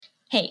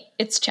Hey,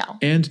 it's Chell.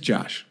 And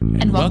Josh.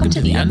 And welcome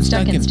to the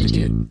Unstuck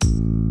Institute.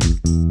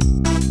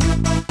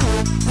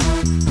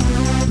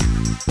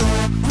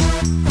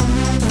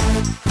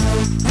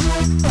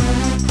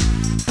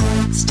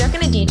 Stuck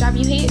in a day job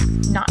you hate?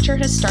 Not sure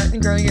how to start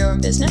and grow your own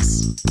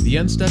business? The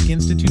Unstuck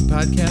Institute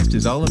podcast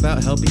is all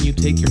about helping you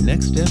take your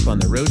next step on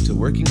the road to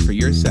working for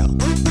yourself.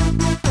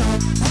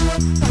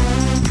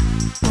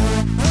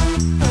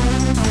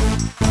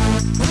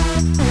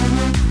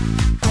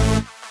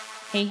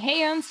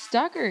 Hey,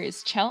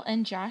 Unstuckers! Chell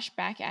and Josh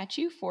back at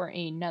you for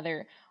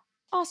another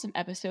awesome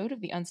episode of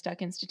the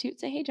Unstuck Institute.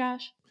 Say hey,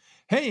 Josh.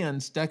 Hey,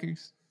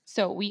 Unstuckers.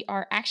 So we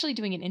are actually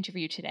doing an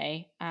interview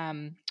today.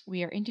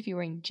 We are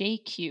interviewing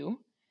JQ,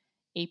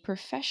 a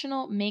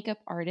professional makeup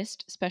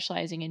artist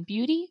specializing in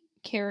beauty,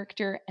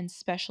 character, and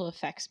special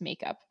effects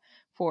makeup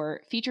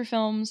for feature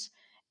films,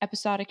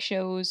 episodic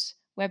shows,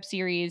 web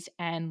series,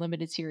 and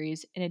limited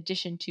series, in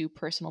addition to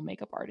personal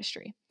makeup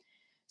artistry.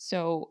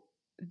 So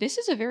this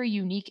is a very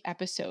unique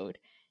episode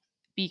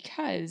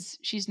because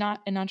she's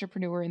not an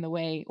entrepreneur in the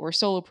way, or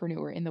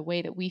solopreneur in the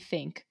way that we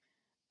think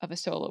of a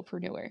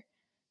solopreneur.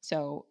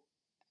 So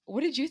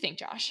what did you think,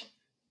 Josh?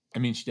 I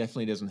mean, she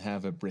definitely doesn't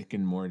have a brick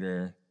and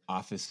mortar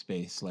office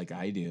space like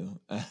I do.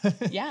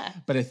 Yeah.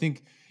 But I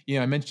think,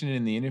 I mentioned it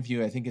in the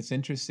interview. I think it's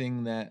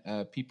interesting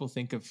that people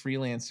think of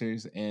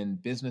freelancers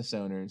and business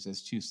owners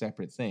as two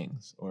separate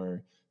things,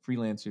 or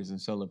freelancers and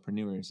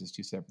solopreneurs as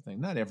two separate things.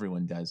 Not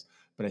everyone does,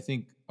 but I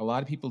think a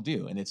lot of people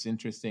do. And it's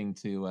interesting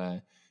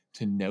to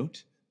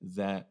note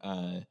that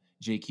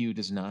JQ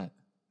does not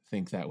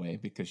think that way,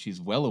 because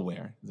she's well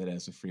aware that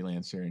as a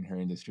freelancer in her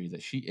industry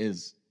that she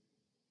is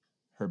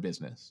her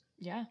business.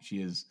 Yeah.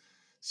 She is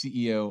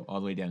CEO all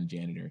the way down to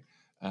janitor,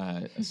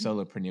 a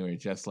solopreneur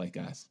just like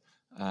us.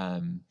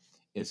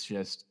 It's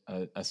just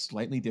a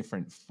slightly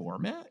different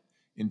format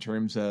in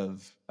terms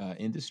of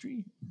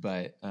industry,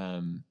 but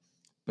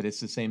it's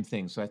the same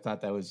thing. So I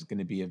thought that was going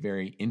to be a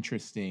very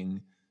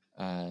interesting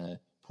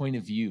point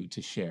of view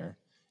to share.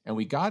 And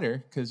we got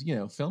her because,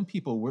 film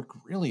people work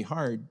really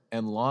hard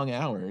and long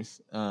hours.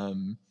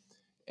 And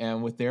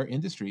with their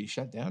industry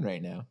shut down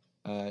right now,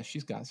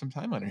 she's got some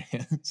time on her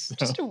hands. So,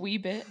 just a wee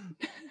bit.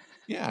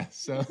 Yeah.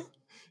 So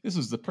this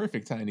was the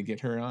perfect time to get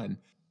her on.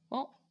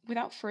 Well,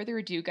 without further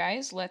ado,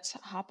 guys, let's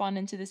hop on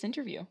into this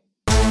interview.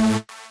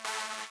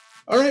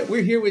 All right.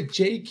 We're here with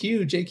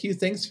JQ. JQ,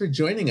 thanks for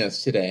joining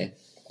us today.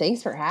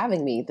 Thanks for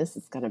having me. This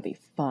is going to be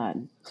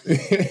fun.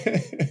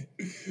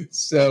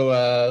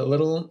 So,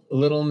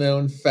 little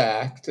known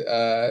fact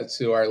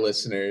to our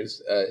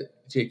listeners: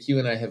 JQ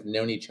and I have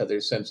known each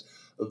other since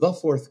the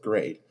fourth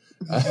grade.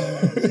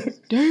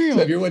 Damn.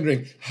 So, if you're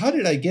wondering, how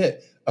did I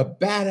get a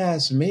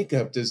badass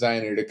makeup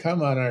designer to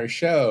come on our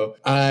show?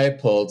 I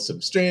pulled some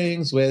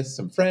strings with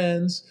some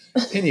friends.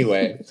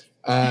 Anyway,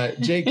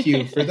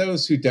 JQ, for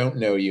those who don't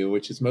know you,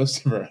 which is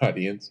most of our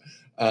audience,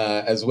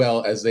 as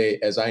well as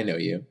I know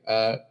you,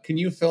 can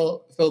you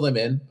fill them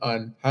in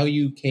on how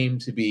you came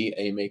to be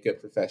a makeup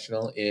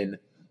professional in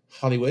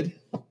Hollywood?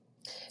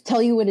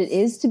 Tell you what it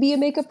is to be a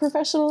makeup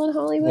professional in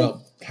Hollywood?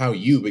 Well, how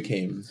you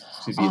became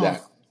to be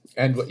that,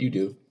 and what you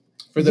do,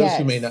 for those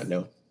who may not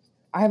know.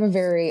 I have a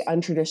very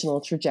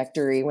untraditional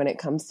trajectory when it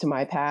comes to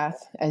my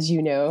path, as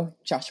you know,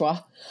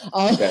 Joshua.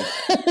 Okay.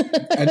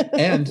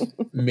 And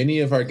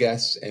many of our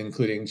guests,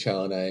 including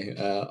Chell and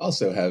I,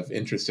 also have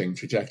interesting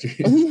trajectories.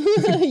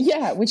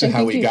 Yeah, which to I how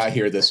think we got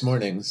here this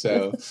morning.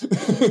 So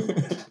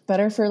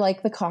better for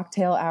like the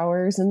cocktail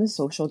hours and the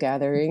social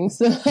gatherings.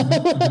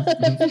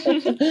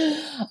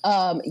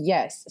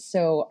 Yes.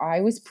 So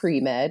I was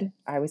pre-med.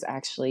 I was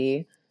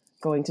actually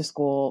going to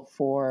school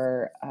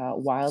for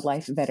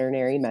wildlife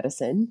veterinary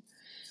medicine,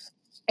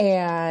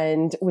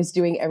 and was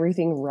doing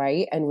everything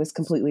right and was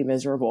completely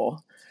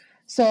miserable.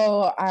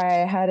 So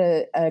I had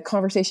a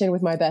conversation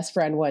with my best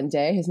friend one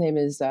day. His name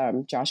is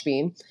Josh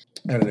Bean.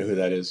 I don't know who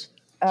that is.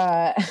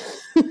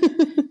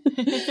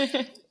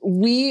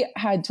 We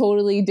had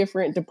totally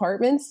different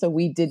departments, so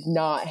we did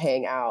not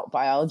hang out.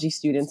 Biology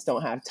students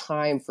don't have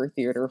time for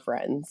theater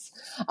friends.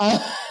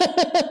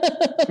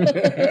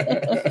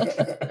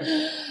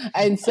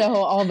 And so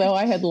although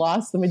I had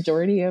lost the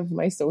majority of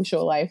my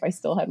social life, I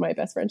still had my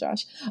best friend,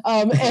 Josh.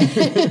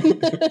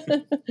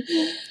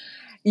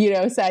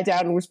 Sat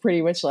down and was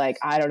pretty much like,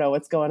 I don't know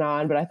what's going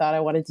on, but I thought I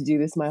wanted to do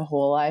this my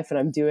whole life, and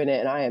I'm doing it,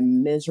 and I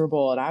am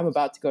miserable, and I'm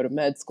about to go to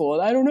med school,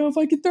 and I don't know if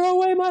I could throw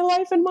away my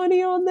life and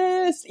money on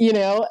this,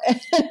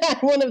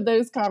 one of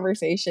those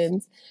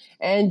conversations.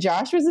 And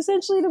Josh was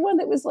essentially the one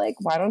that was like,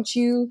 why don't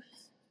you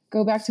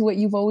go back to what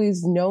you've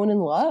always known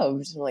and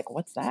loved? I'm like,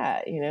 what's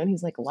that? And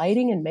he's like,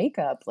 lighting and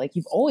makeup. Like,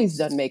 you've always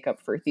done makeup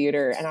for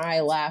theater. And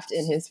I laughed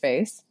in his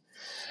face.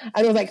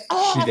 I was like,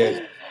 oh. She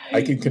did.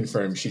 I can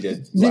confirm she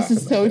did. This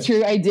is so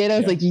true. I did. I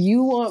was like,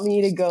 you want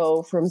me to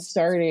go from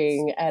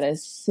starting at a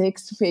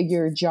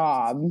 6-figure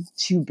job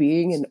to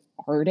being an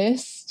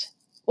artist?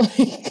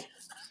 Like,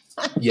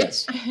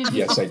 Yes,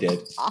 I did.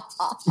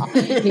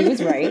 He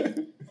was right.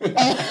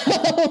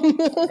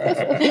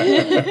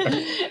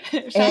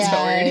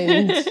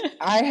 And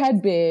I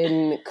had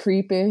been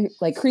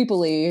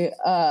creepily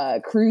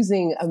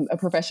cruising a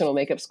professional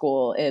makeup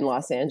school in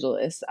Los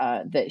Angeles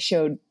that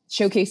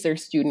showcased their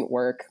student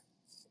work.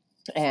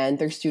 And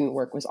their student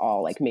work was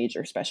all like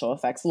major special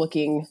effects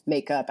looking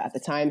makeup at the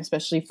time,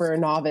 especially for a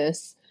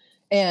novice.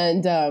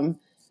 And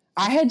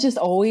I had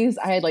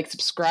like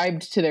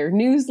subscribed to their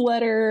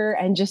newsletter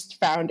and just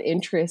found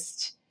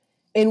interest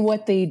in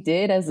what they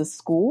did as a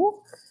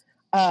school,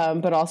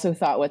 but also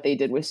thought what they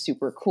did was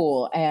super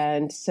cool.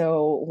 And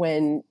so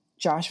when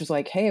Josh was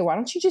like, hey, why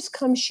don't you just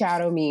come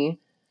shadow me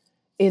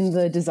in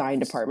the design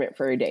department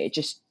for a day?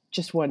 Just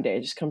one day,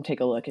 just come take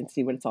a look and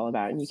see what it's all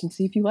about. And you can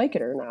see if you like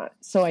it or not.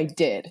 So I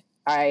did.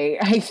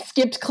 I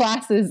skipped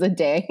classes a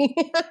day.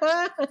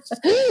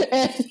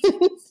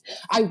 And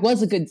I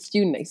was a good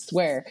student, I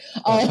swear.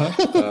 I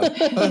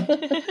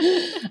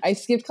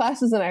skipped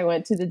classes and I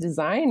went to the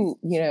design,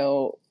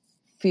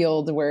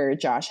 field where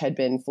Josh had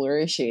been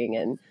flourishing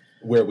and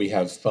where we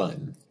have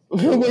fun.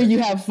 Where you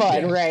have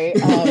fun, right?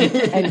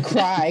 And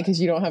cry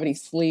because you don't have any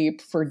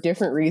sleep for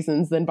different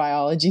reasons than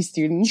biology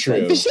students. True.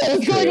 Like the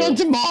show's going on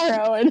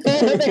tomorrow and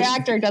the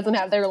actor doesn't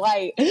have their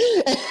light.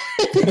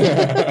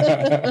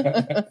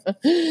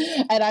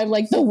 And I'm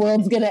like, the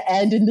world's going to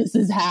end and this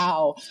is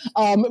how.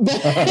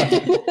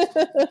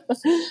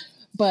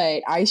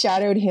 But I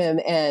shadowed him,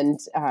 and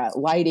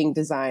lighting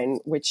design,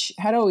 which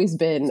had always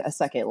been a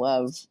second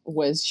love,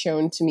 was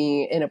shown to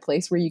me in a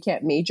place where you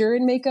can't major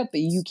in makeup, but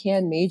you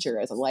can major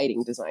as a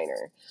lighting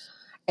designer.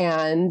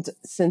 And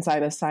since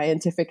I'm a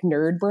scientific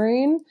nerd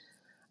brain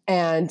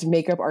and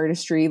makeup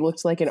artistry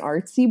looks like an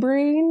artsy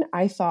brain,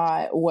 I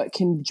thought, what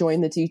can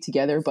join the two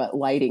together but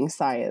lighting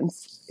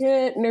science?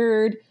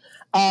 Nerd.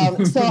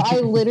 So I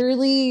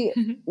literally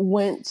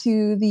went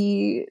to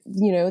the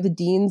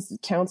dean's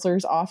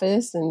counselor's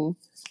office and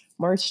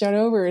marched on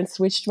over and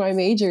switched my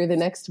major the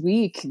next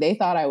week. They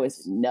thought I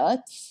was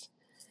nuts.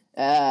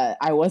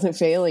 I wasn't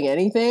failing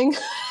anything.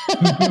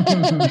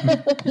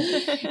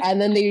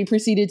 And then they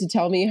proceeded to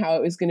tell me how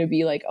it was going to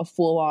be like a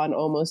full on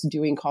almost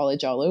doing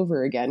college all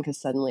over again. Because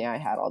suddenly I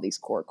had all these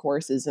core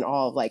courses and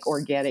all of like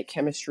organic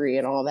chemistry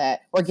and all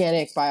that,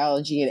 organic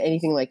biology and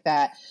anything like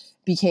that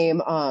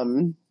became,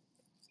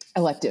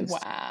 electives.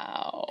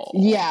 Wow.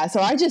 Yeah. So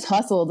I just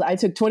hustled. I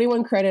took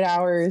 21 credit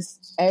hours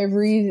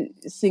every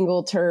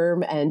single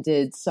term and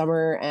did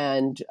summer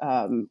and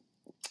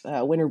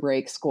winter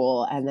break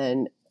school, and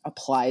then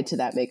applied to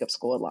that makeup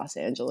school in Los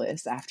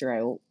Angeles after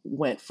I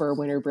went for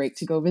winter break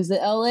to go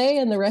visit LA,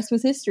 and the rest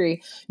was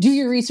history. Do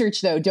your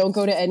research though. Don't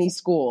go to any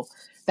school.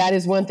 That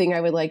is one thing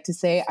I would like to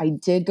say. I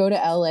did go to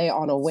LA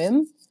on a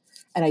whim,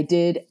 and I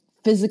did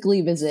physically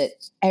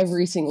visit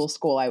every single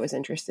school I was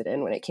interested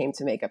in when it came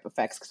to makeup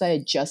effects, because I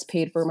had just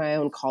paid for my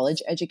own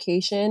college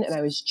education and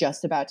I was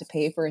just about to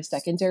pay for a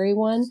secondary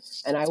one,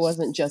 and I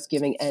wasn't just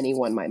giving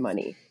anyone my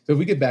money. So if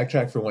we could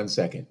backtrack for 1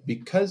 second,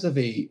 because of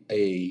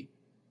a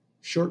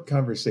short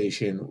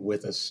conversation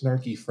with a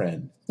snarky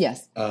friend.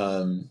 Yes.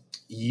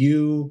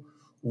 You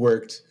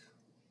worked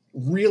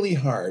really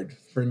hard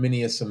for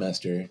many a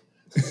semester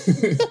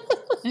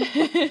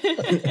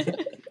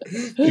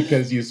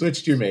because you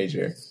switched your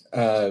major.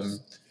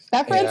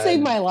 That friend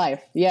saved my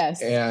life.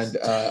 Yes. And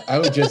I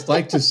would just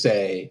like to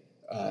say,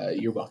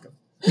 you're welcome.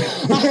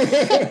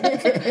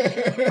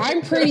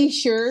 I'm pretty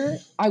sure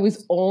I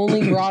was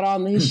only brought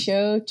on this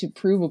show to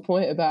prove a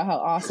point about how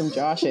awesome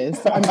Josh is.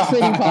 I'm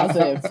pretty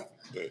positive.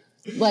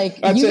 Like,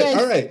 that's you it. guys...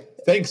 All right.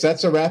 Thanks.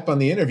 That's a wrap on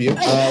the interview.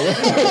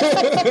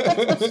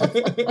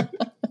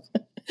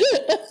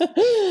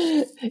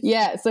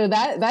 Yeah, so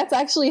that's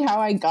actually how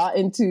I got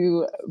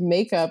into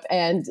makeup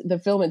and the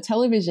film and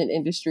television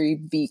industry,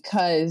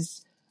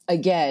 because,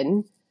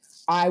 again,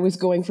 I was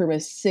going from a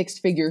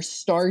 6-figure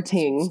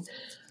starting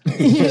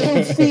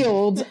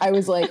field. I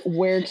was like,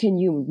 where can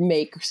you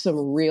make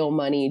some real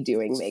money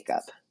doing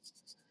makeup?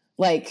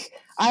 Like,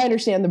 I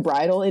understand the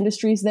bridal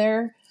industry's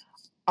there.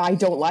 I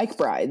don't like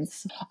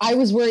brides. I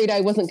was worried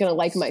I wasn't going to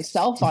like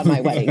myself on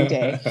my wedding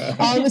day.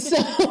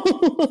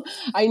 So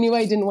I knew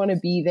I didn't want to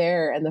be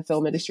there. And the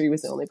film industry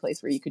was the only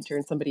place where you could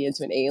turn somebody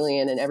into an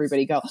alien and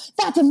everybody go,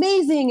 that's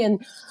amazing.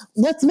 And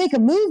let's make a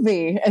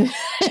movie.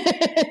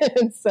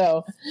 And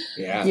so,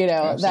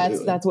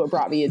 absolutely. that's what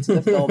brought me into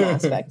the film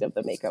aspect of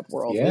the makeup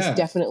world. Yeah. It's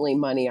definitely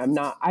money.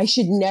 I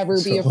should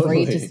never be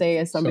afraid to say,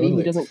 as somebody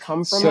who doesn't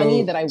come from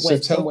money, that I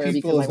went somewhere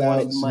because I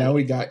wanted money. Now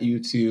we got you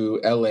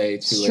to LA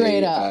to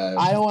straight up.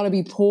 I don't want to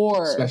be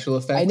poor. Special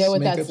effects. I know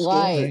what makeup that's school,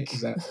 like. Right?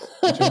 Is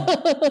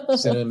that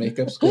cinema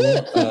makeup school?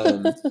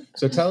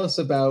 So tell us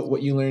about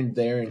what you learned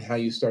there and how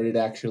you started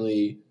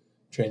actually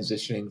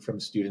transitioning from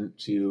student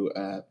to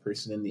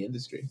person in the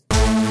industry.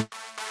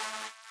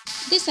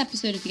 This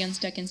episode of the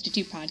Unstuck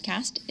Institute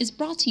podcast is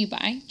brought to you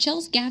by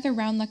Chell's Gather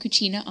Round La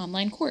Cucina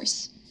online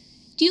course.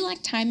 Do you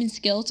lack time and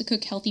skill to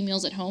cook healthy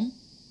meals at home?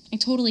 I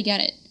totally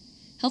get it.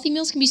 Healthy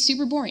meals can be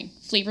super boring,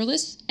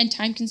 flavorless, and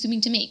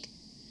time-consuming to make.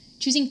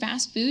 Choosing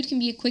fast food can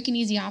be a quick and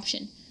easy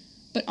option.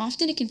 but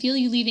often it can feel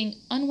you leaving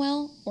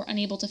unwell or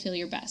unable to feel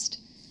your best.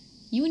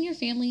 You and your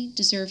family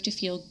deserve to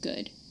feel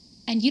good,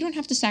 and you don't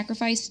have to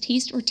sacrifice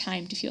taste or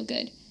time to feel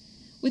good.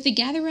 With the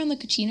Gather Around the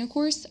Cucina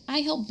course,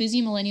 I help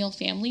busy millennial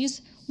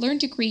families learn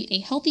to create a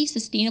healthy,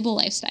 sustainable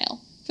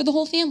lifestyle for the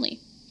whole family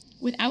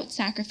without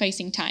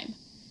sacrificing time.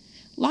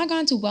 Log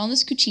on to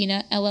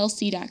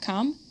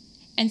wellnesscucinallc.com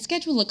and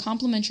schedule a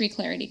complimentary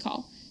clarity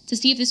call to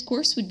see if this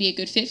course would be a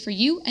good fit for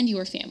you and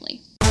your family.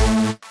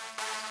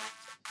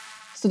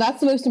 So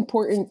that's the most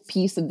important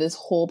piece of this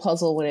whole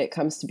puzzle when it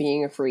comes to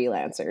being a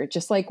freelancer.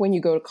 Just like when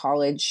you go to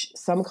college,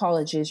 some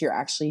colleges you're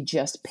actually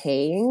just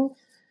paying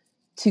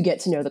to get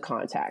to know the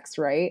contacts,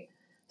 right?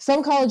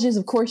 Some colleges,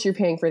 of course, you're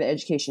paying for the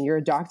education. You're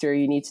a doctor,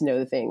 you need to know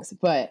the things.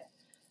 But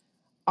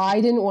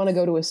I didn't want to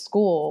go to a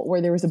school where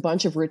there was a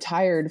bunch of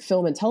retired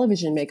film and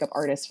television makeup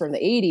artists from the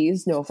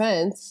 80s, no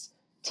offense,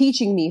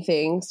 teaching me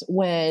things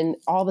when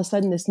all of a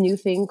sudden this new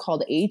thing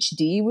called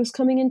HD was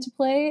coming into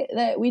play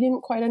that we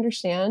didn't quite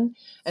understand.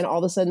 And all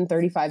of a sudden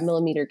 35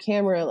 millimeter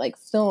camera, like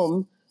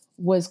film,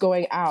 was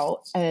going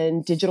out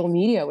and digital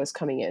media was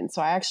coming in.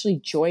 So I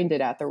actually joined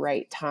it at the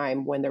right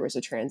time when there was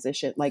a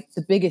transition, like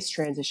the biggest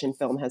transition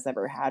film has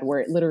ever had, where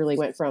it literally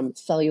went from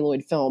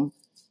celluloid film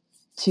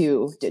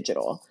to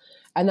digital.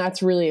 And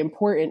that's really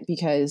important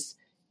because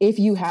if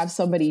you have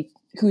somebody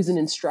who's an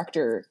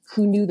instructor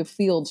who knew the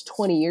field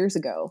 20 years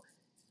ago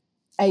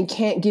and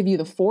can't give you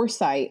the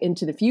foresight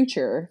into the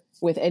future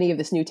with any of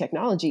this new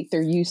technology,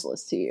 they're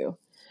useless to you.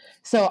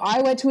 So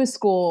I went to a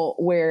school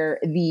where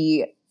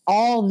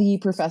all the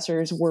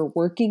professors were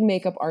working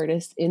makeup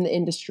artists in the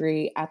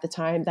industry at the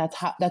time.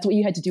 That's what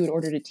you had to do in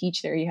order to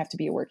teach there. You have to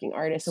be a working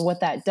artist. And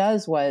what that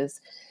does was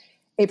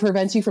it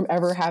prevents you from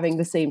ever having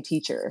the same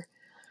teacher.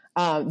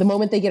 The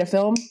moment they get a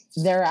film,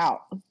 they're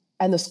out.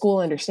 And the school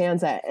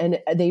understands that. And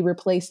they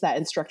replace that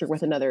instructor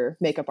with another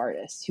makeup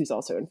artist who's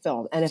also in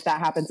film. And if that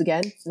happens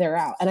again, they're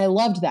out. And I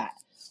loved that.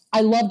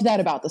 I loved that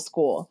about the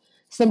school.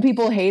 Some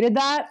people hated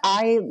that.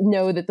 I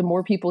know that the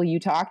more people you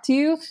talk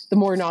to, the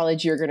more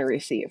knowledge you're going to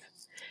receive.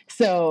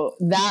 So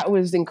that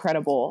was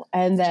incredible.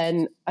 And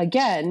then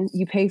again,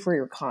 you pay for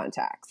your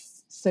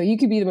contacts. So you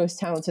could be the most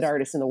talented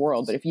artist in the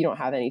world, but if you don't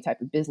have any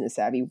type of business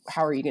savvy,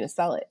 how are you going to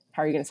sell it?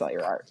 How are you going to sell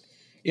your art?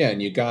 Yeah,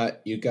 and you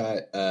got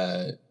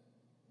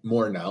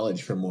more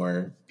knowledge from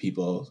more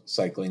people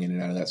cycling in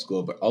and out of that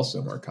school, but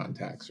also more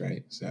contacts,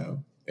 right?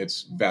 So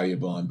it's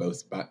valuable on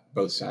both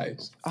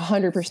sides.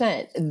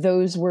 100%.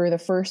 Those were the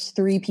first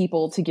 3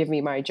 people to give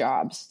me my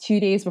jobs. 2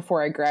 days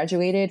before I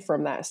graduated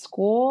from that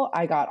school,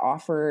 I got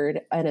offered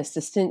an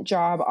assistant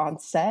job on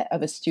set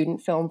of a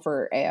student film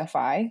for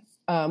AFI,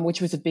 which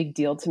was a big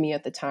deal to me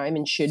at the time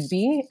and should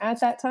be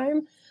at that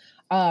time.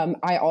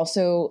 I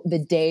also, the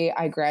day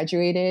I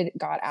graduated,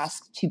 got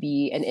asked to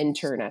be an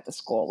intern at the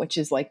school, which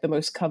is like the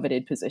most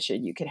coveted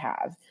position you could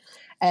have.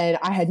 And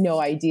I had no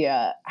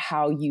idea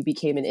how you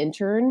became an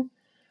intern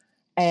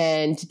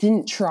and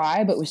didn't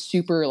try, but was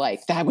super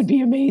like, that would be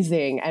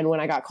amazing. And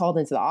when I got called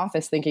into the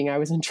office thinking I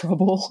was in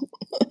trouble,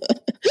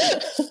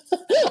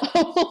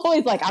 I'm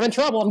always like, I'm in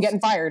trouble, I'm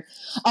getting fired.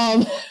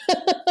 And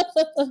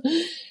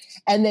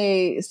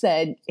they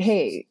said,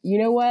 hey, you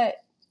know what?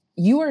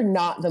 You are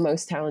not the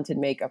most talented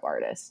makeup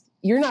artist.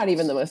 You're not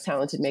even the most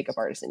talented makeup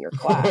artist in your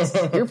class.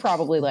 You're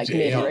probably like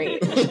mid-range.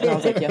 And I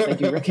was like, yes, I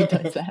do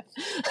recognize that.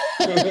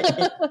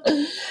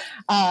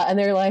 And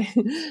they're like,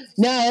 no,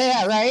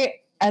 yeah, right.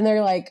 And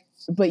they're like,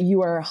 but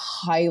you are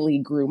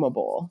highly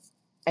groomable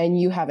and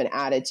you have an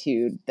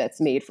attitude that's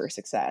made for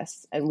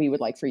success. And we would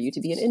like for you to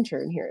be an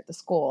intern here at the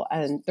school.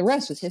 And the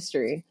rest was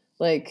history.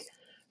 Like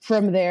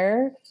from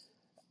there,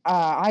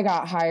 I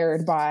got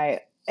hired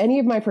by any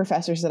of my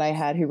professors that I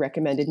had who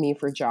recommended me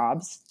for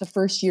jobs. The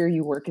first year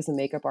you work as a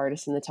makeup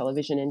artist in the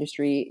television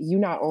industry, you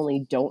not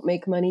only don't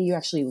make money, you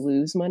actually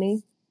lose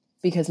money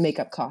because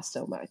makeup costs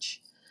so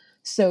much.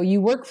 So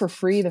you work for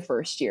free the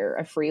first year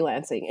of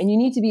freelancing, and you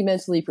need to be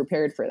mentally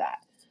prepared for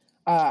that.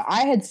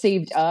 I had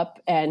saved up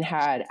and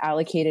had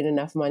allocated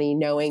enough money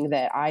knowing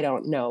that I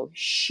don't know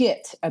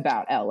shit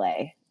about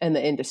LA and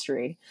the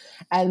industry,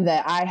 and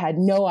that I had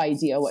no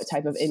idea what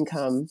type of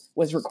income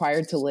was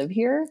required to live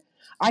here.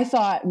 I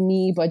thought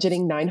me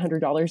budgeting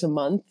 $900 a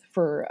month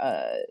for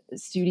a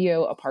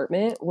studio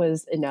apartment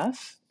was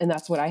enough, and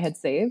that's what I had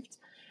saved.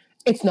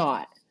 It's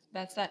not.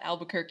 That's that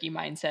Albuquerque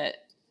mindset.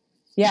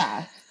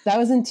 Yeah, that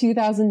was in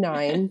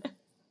 2009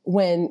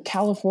 when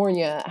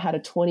California had a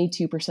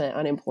 22%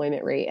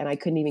 unemployment rate, and I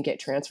couldn't even get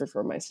transferred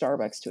from my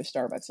Starbucks to a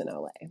Starbucks in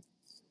LA.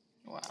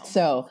 Wow.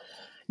 So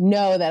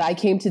know that I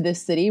came to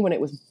this city when it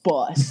was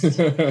bust.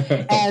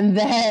 and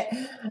that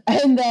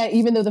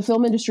even though the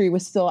film industry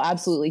was still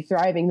absolutely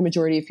thriving, the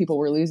majority of people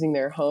were losing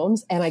their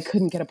homes, and I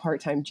couldn't get a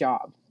part-time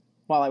job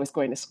while I was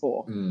going to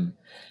school.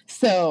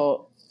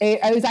 So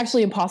it was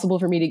actually impossible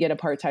for me to get a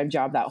part-time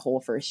job that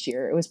whole first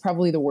year. It was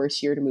probably the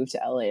worst year to move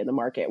to LA in the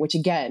market, which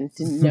again,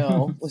 didn't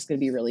know was going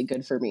to be really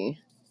good for me.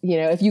 You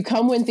know, if you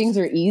come when things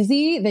are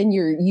easy, then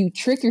you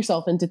trick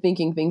yourself into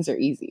thinking things are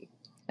easy.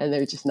 And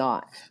they're just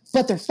not,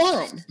 but they're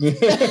fun.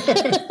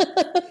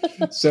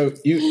 So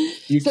you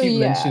keep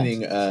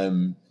mentioning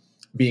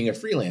being a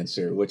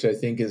freelancer, which I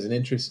think is an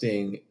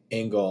interesting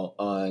angle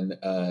on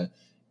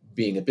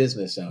being a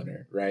business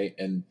owner, right?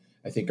 And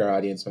I think our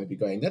audience might be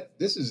going, "That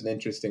this is an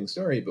interesting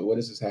story, but what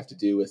does this have to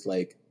do with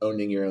like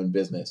owning your own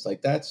business?"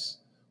 Like that's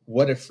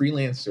what a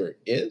freelancer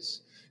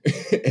is.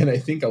 And I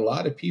think a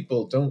lot of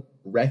people don't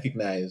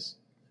recognize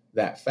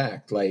that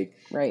fact. Like,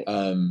 Right.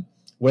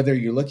 Whether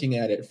you're looking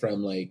at it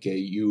from like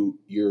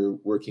you're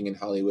working in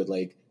Hollywood,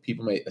 like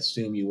people might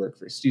assume you work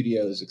for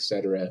studios,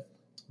 etc.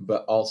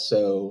 But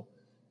also,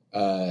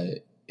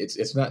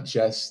 it's not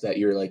just that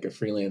you're like a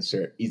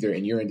freelancer either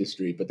in your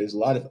industry, but there's a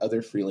lot of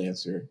other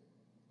freelancers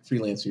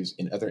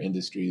in other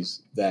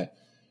industries that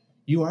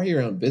you are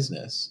your own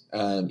business,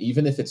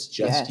 even if it's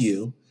just Yes.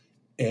 you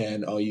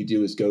and all you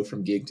do is go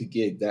from gig to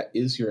gig. That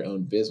is your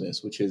own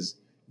business, which is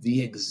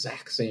the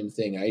exact same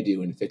thing I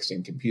do in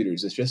fixing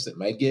computers. It's just that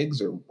my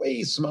gigs are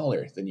way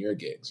smaller than your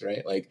gigs,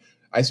 right? Like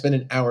I spend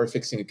an hour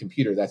fixing a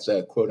computer. That's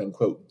a quote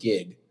unquote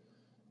gig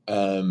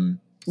in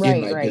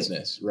my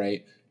business,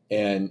 right?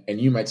 And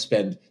you might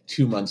spend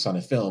 2 months on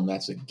a film.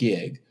 That's a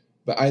gig.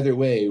 But either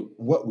way,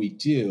 what we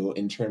do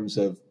in terms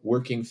of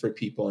working for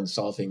people and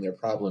solving their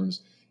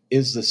problems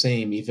is the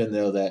same, even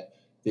though that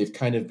they've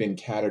kind of been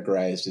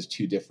categorized as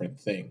two different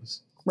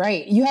things.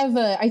 Right. You have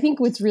I think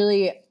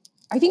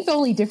the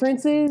only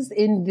difference is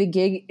in the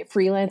gig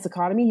freelance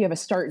economy, you have a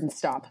start and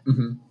stop.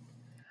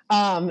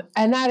 Mm-hmm.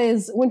 And that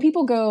is when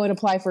people go and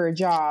apply for a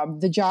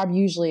job, the job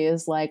usually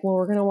is like, well,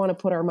 we're going to want to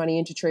put our money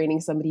into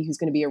training somebody who's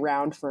going to be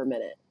around for a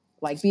minute,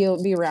 like be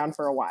around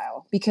for a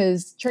while,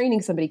 because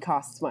training somebody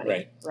costs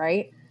money,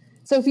 right?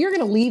 So if you're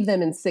going to leave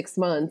them in 6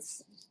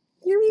 months,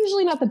 you're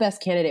usually not the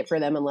best candidate for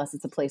them unless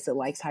it's a place that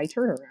likes high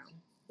turnaround,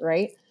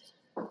 right?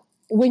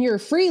 When you're a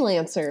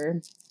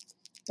freelancer,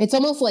 it's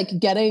almost like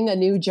getting a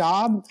new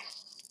job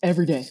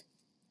every day.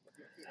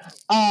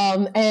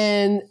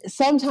 And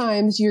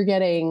sometimes you're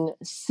getting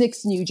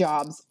 6 new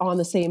jobs on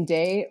the same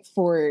day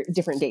for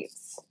different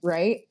dates,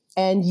 right?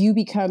 And you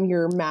become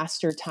your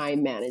master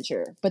time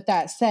manager. But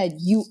that said,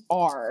 you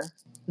are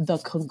the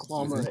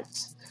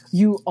conglomerate.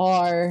 You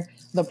are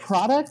the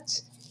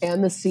product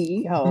and the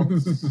CEO.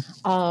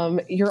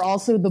 You're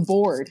also the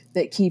board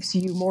that keeps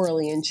you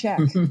morally in check.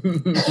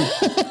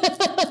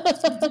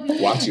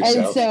 Watch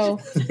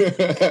yourself. And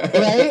so,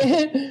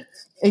 right?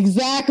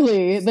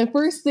 Exactly. The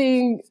first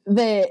thing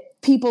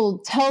that people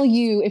tell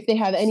you if they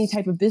have any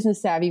type of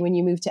business savvy when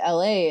you move to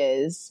LA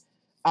is,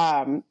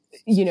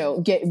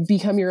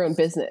 become your own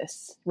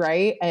business,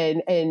 right?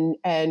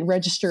 And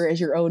register as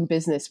your own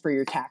business for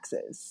your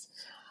taxes.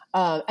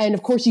 And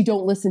of course you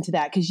don't listen to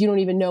that because you don't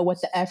even know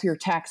what the F your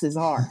taxes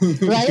are,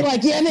 right?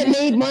 Like you haven't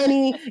made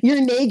money, you're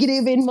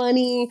negative in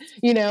money,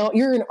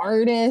 you're an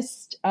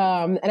artist.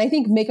 And I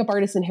think makeup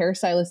artists and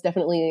hairstylists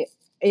definitely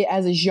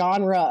as a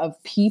genre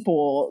of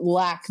people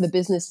lack the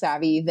business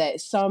savvy that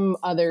some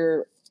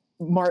other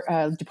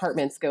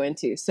departments go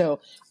into. So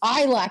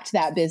I lacked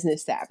that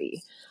business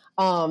savvy.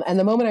 And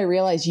the moment I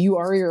realized you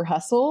are your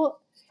hustle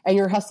and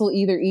your hustle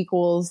either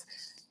equals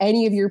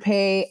any of your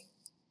pay,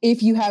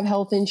 if you have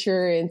health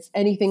insurance,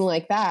 anything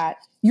like that,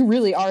 you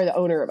really are the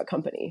owner of a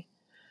company.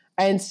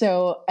 And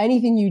so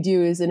anything you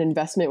do is an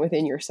investment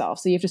within yourself.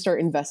 So you have to start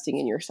investing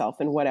in yourself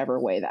in whatever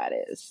way that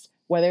is.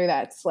 Whether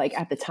that's like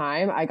at the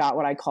time, I got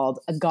what I called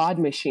a God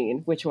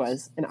machine, which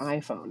was an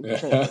iPhone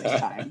for the first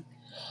time.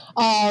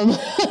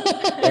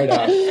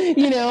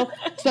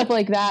 Stuff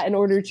like that in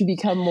order to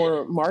become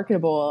more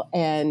marketable.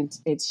 And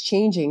it's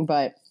changing.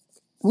 But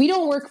we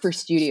don't work for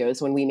studios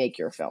when we make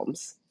your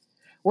films.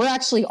 We're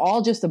actually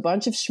all just a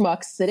bunch of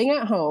schmucks sitting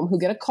at home who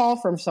get a call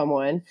from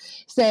someone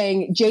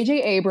saying,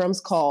 J.J. Abrams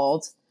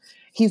called.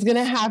 He's going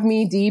to have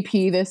me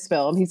DP this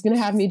film. He's going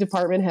to have me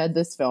department head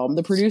this film.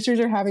 The producers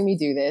are having me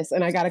do this,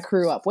 and I got to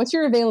crew up. What's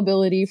your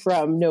availability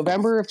from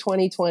November of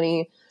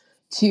 2020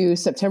 to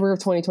September of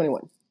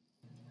 2021?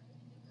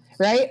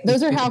 Right?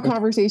 Those are how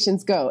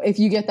conversations go if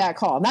you get that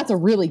call. And that's a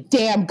really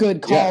damn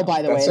good call,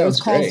 by the way. Those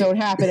calls don't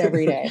happen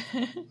every day.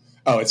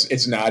 Oh,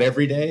 it's not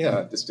every day?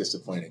 That's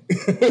disappointing.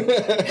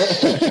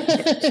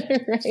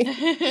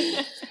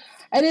 Right.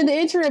 And in the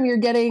interim, you're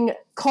getting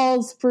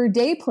calls for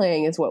day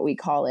playing is what we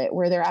call it,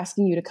 where they're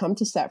asking you to come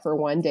to set for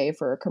one day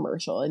for a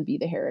commercial and be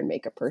the hair and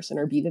makeup person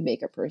or be the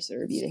makeup person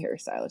or be the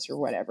hairstylist or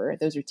whatever.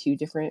 Those are 2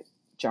 different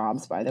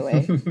jobs, by the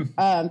way.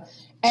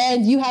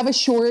 And you have a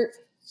short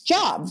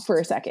job for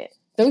a second.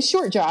 Those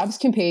short jobs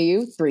can pay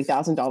you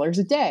 $3,000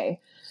 a day,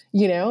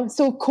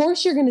 So of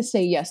course you're going to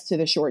say yes to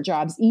the short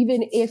jobs,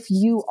 even if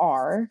you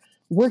are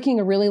working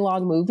a really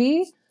long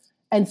movie.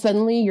 And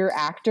suddenly your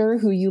actor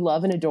who you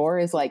love and adore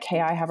is like, hey,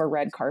 I have a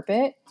red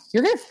carpet.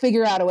 You're going to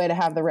figure out a way to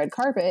have the red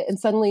carpet. And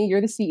suddenly you're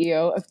the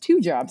CEO of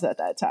 2 jobs at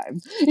that time.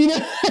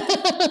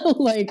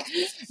 Like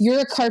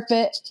you're a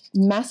carpet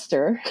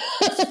master.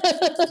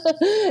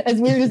 As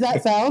weird as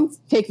that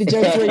sounds, take the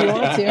jokes where you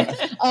want to.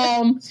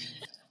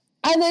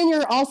 And then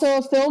you're also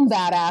a film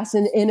badass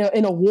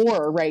in a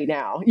war right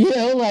now,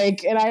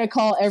 and I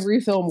call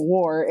every film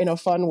war in a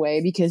fun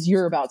way because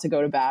you're about to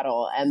go to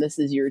battle and this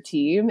is your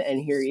team and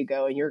here you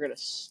go and you're going to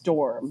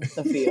storm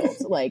the field.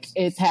 Like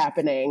it's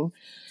happening.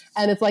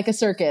 And it's like a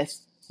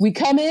circus. We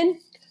come in,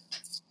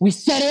 we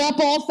set it up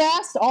all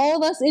fast, all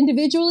of us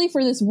individually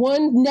for this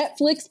one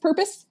Netflix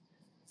purpose.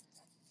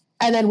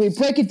 And then we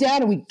break it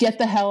down and we get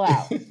the hell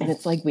out. And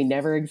it's like we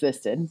never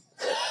existed.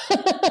 But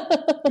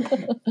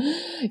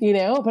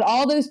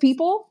all those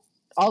people,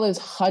 all those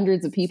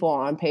hundreds of people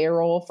on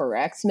payroll for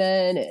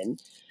X-Men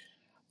and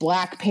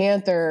Black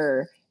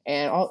Panther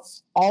and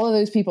all of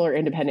those people are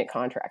independent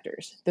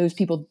contractors. Those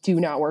people do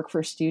not work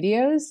for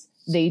studios.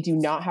 They do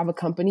not have a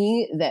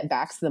company that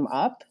backs them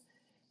up.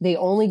 They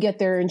only get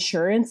their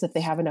insurance if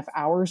they have enough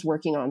hours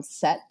working on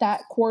set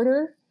that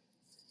quarter.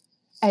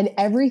 And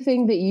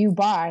everything that you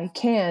buy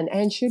can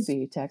and should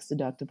be tax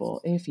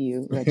deductible if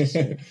you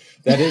register.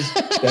 that is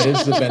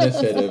the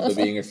benefit of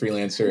being a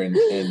freelancer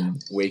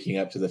and waking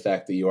up to the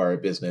fact that you are a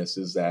business,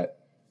 is that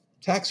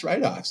tax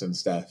write-offs and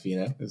stuff,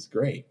 is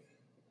great.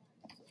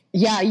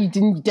 Yeah, you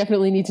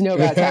definitely need to know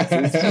about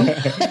taxes.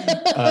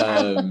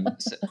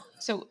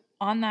 So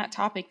on that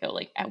topic though,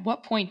 like at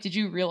what point did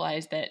you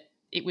realize that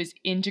it was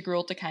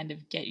integral to kind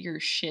of get your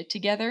shit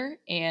together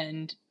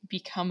and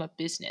become a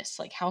business?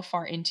 Like how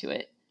far into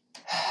it?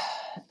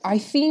 I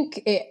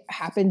think it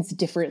happens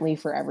differently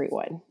for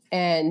everyone.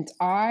 And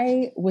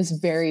I was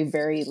very,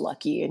 very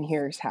lucky, and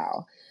here's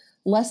how.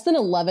 Less than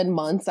 11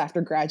 months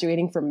after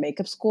graduating from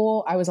makeup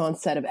school, I was on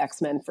set of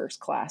X-Men First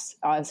Class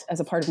as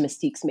a part of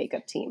Mystique's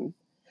makeup team.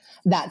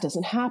 That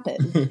doesn't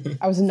happen.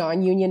 I was a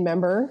non-union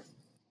member,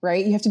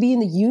 right? You have to be in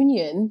the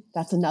union.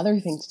 That's another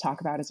thing to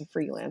talk about as a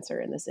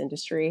freelancer in this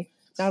industry.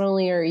 Not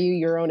only are you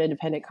your own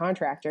independent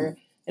contractor,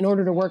 in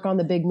order to work on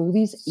the big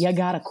movies, you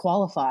got to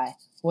qualify.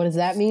 What does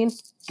that mean?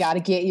 Got to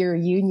get your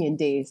union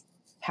days.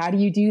 How do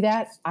you do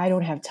that? I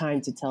don't have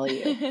time to tell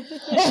you.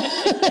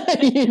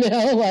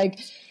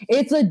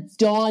 It's a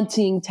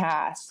daunting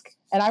task.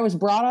 And I was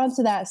brought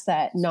onto that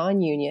set,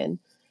 non-union,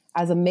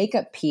 as a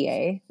makeup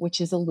PA,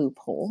 which is a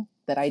loophole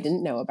that I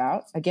didn't know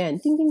about. Again,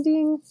 ding, ding,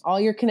 ding, all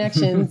your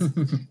connections.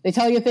 They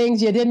tell you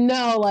things you didn't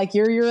know, like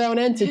you're your own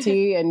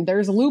entity and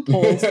there's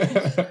loopholes.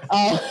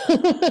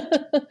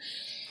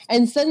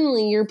 And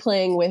suddenly you're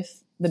playing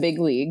with the big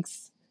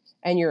leagues.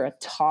 And you're a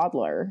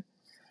toddler,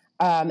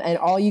 and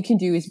all you can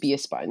do is be a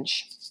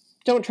sponge.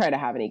 Don't try to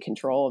have any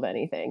control of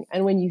anything.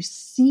 And when you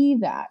see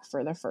that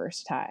for the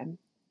first time,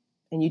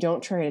 and you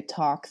don't try to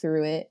talk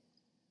through it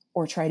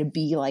or try to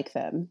be like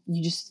them,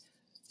 you just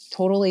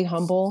totally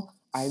humble.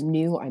 I'm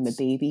new, I'm a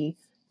baby,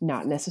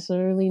 not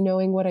necessarily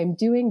knowing what I'm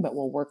doing, but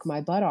will work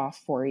my butt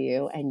off for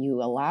you. And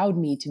you allowed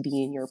me to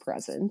be in your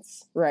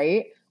presence,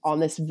 right? On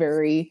this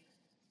very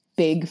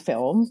big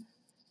film.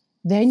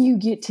 Then you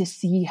get to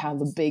see how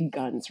the big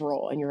guns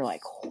roll. And you're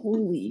like,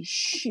 holy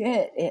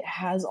shit, it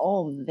has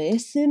all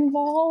this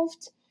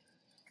involved?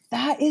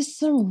 That is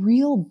some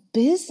real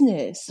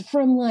business,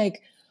 from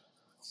like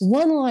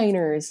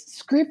one-liners,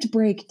 script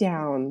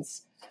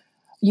breakdowns,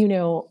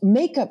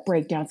 makeup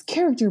breakdowns,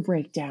 character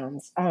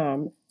breakdowns,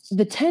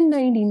 the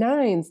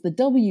 1099s, the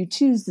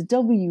W-2s, the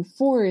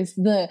W-4s,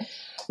 the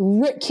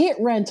kit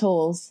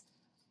rentals.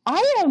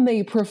 I am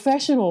a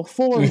professional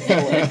form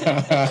filler.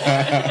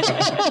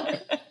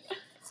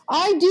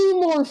 I do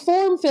more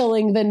form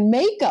filling than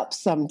makeup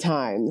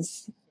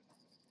sometimes.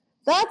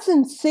 That's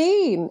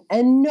insane.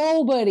 And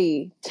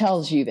nobody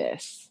tells you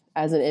this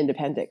as an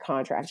independent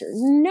contractor.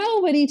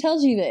 Nobody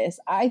tells you this.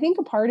 I think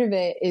a part of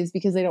it is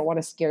because they don't want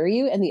to scare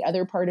you. And the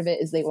other part of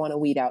it is they want to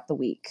weed out the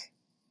weak.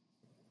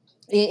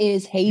 It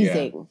is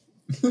hazing.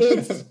 Yeah.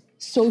 It's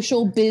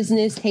social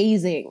business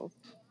hazing.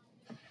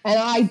 And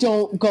I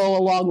don't go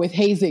along with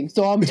hazing.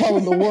 So I'm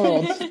telling the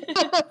world.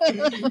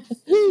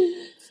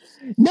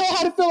 Know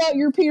how to fill out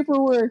your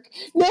paperwork,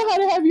 know how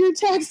to have your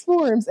tax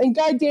forms, and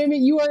God damn it,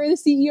 you are the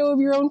CEO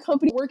of your own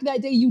company. Work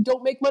that day, you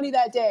don't make money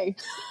that day.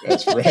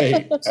 That's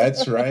right.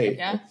 That's right.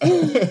 Yeah.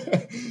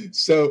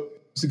 So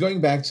going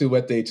back to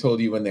what they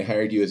told you when they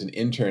hired you as an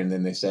intern,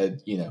 then they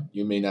said,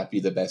 you may not be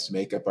the best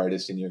makeup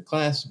artist in your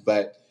class,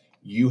 but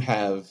you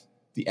have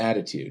the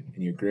attitude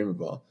and you're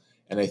groomable.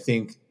 And I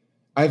think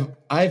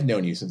I've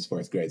known you since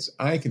fourth grade, so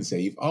I can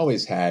say you've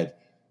always had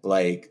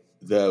like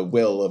the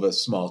will of a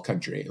small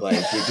country. Like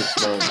you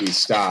just won't be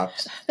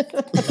stopped.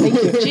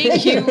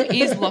 JQ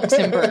is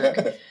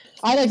Luxembourg.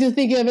 I like to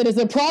think of it as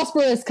a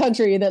prosperous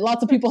country that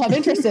lots of people have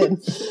interest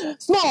in.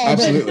 Small,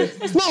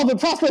 but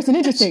prosperous and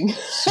interesting.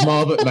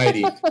 Small but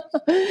mighty.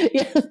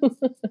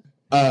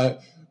 Yeah.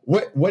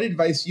 What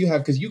advice do you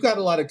have? Because you got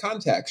a lot of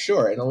contacts,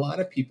 sure, and a lot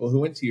of people who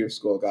went to your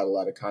school got a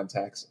lot of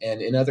contacts.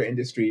 And in other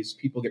industries,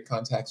 people get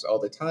contacts all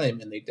the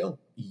time, and they don't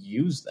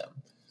use them.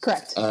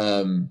 Correct.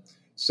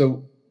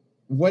 So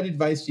what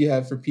advice do you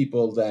have for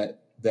people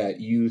that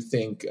you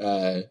think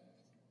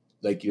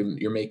like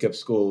your makeup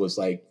school was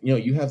like,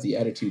 you have the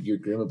attitude, you're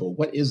groomable.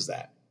 What is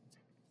that?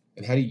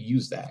 And how do you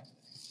use that?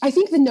 I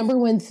think the number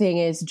one thing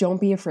is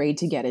don't be afraid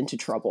to get into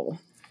trouble.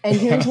 And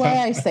here's why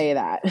I say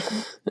that.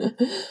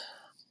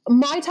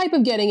 My type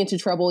of getting into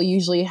trouble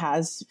usually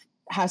has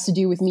to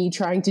do with me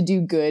trying to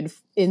do good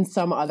in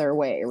some other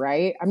way,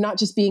 right? I'm not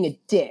just being a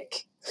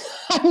dick.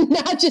 I'm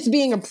not just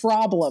being a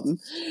problem.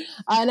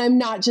 And I'm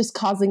not just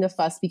causing a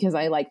fuss because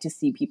I like to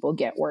see people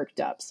get worked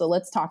up. So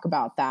let's talk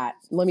about that.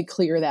 Let me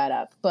clear that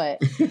up.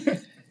 But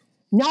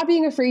not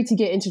being afraid to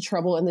get into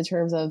trouble in the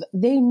terms of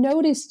they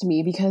noticed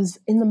me because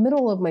in the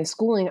middle of my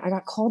schooling, I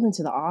got called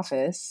into the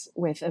office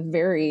with a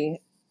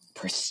very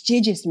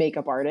prestigious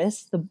makeup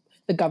artist,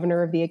 the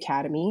governor of the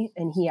academy.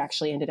 And he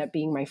actually ended up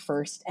being my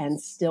first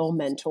and still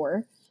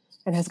mentor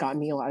and has gotten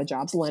me a lot of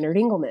jobs, Leonard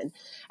Engelman.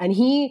 And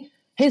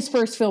his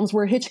first films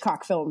were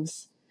Hitchcock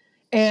films.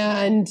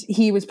 And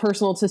he was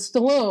personal to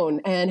Stallone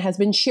and has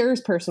been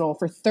Cher's personal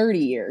for 30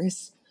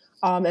 years.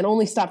 And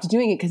only stopped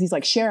doing it because he's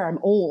like, Cher, I'm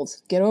old.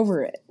 Get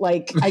over it.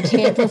 Like, I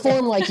can't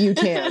perform like you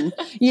can,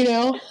 you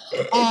know?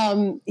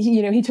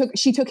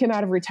 She took him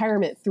out of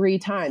retirement 3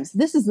 times.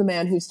 This is the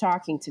man who's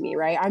talking to me,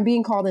 right? I'm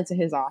being called into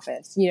his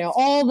office. You know,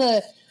 all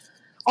the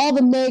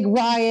Meg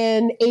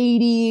Ryan,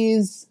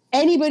 80s,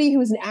 anybody who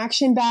was an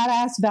action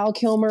badass, Val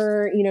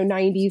Kilmer,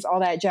 90s, all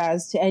that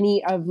jazz, to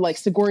any of like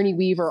Sigourney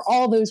Weaver,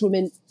 all those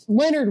women,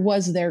 Leonard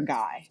was their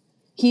guy.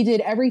 He did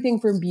everything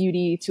from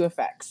beauty to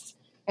effects.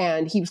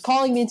 And he was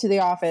calling me into the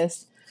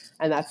office,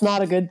 and that's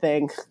not a good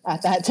thing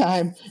at that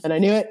time. And I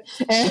knew it.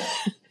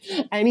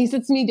 And he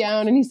sits me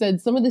down and he said,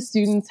 some of the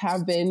students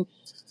have been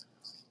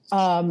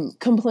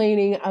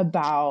complaining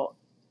about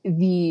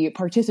the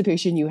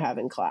participation you have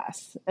in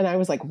class. And I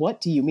was like, what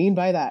do you mean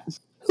by that?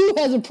 Who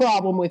has a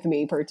problem with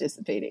me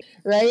participating,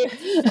 right?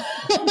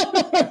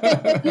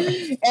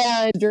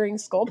 And during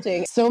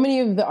sculpting, so many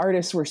of the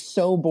artists were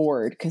so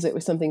bored because it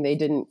was something they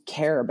didn't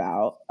care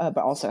about, but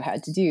also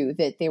had to do,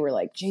 that they were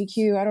like,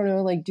 JQ, I don't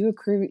know, like do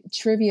a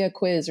trivia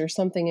quiz or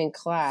something in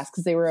class,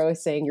 because they were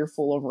always saying you're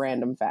full of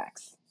random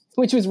facts,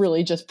 which was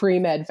really just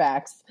pre-med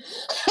facts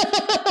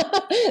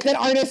that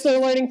artists are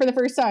learning for the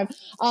first time.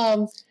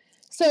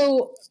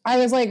 So I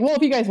was like, well,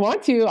 if you guys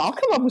want to, I'll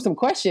come up with some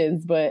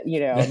questions, but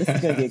this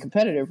is going to get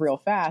competitive real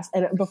fast.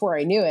 And before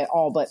I knew it,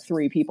 all but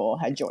 3 people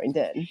had joined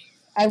in,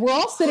 and we're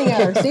all sitting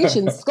at our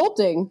stations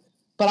sculpting,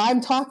 but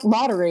I'm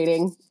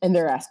moderating and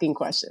they're answering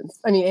questions.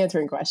 And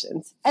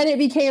it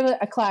became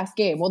a class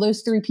game. Well,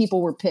 those 3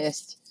 people were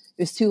pissed.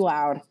 It was too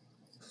loud.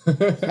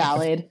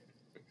 Valid,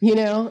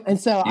 And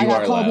so I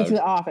got called into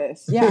the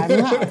office. Yeah, I'm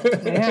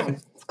loud. I am.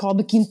 It's called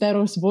the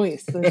Quinteros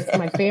voice. It's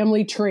my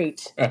family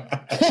trait. I'm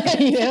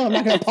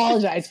not going to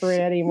apologize for it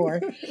anymore.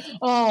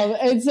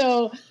 And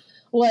so,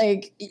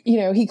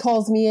 he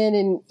calls me in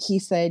and he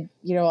said,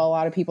 a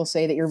lot of people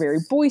say that you're very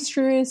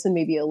boisterous and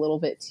maybe a little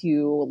bit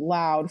too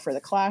loud for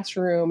the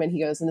classroom. And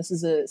he goes, and this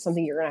is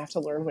something you're going to have to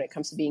learn when it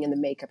comes to being in the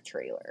makeup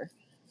trailer.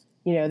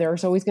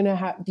 There's always going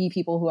to be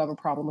people who have a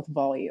problem with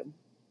volume.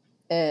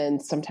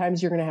 And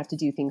sometimes you're going to have to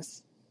do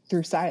things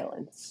through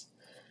silence.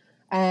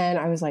 And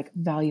I was like,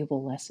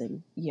 valuable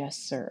lesson. Yes,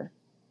 sir.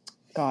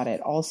 Got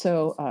it.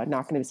 Also,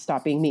 not going to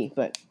stop being me,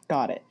 but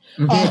got it.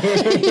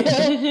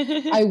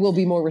 I will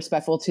be more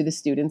respectful to the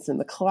students in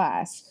the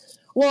class.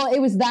 Well,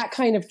 it was that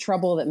kind of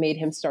trouble that made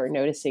him start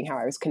noticing how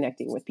I was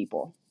connecting with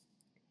people.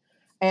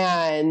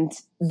 And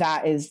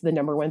that is the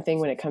number one thing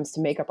when it comes to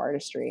makeup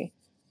artistry.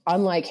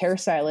 Unlike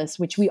hairstylists,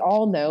 which we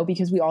all know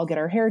because we all get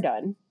our hair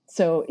done.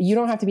 So you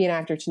don't have to be an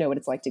actor to know what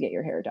it's like to get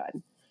your hair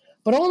done.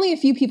 But only a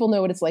few people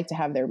know what it's like to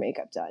have their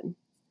makeup done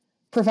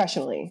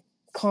professionally,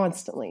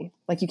 constantly.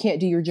 Like, you can't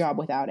do your job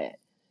without it.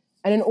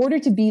 And in order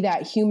to be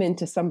that human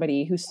to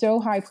somebody who's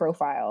so high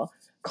profile,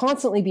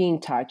 constantly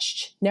being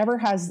touched, never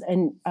has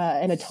an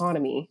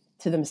autonomy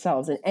to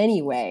themselves in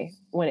any way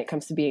when it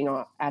comes to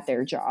being at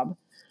their job,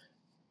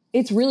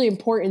 it's really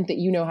important that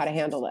you know how to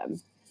handle them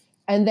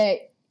and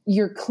that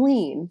you're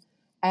clean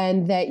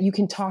and that you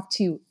can talk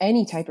to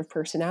any type of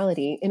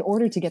personality in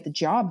order to get the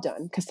job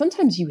done. Because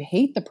sometimes you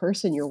hate the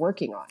person you're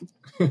working on,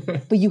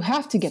 but you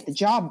have to get the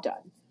job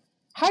done.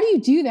 How do you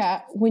do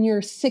that when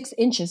you're 6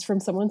 inches from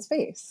someone's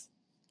face?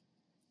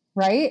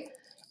 Right?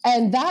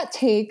 And that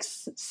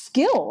takes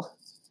skill.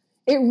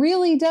 It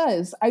really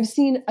does. I've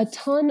seen a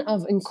ton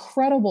of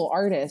incredible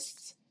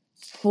artists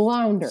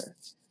flounder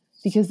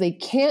because they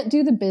can't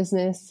do the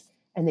business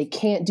and they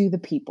can't do the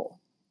people.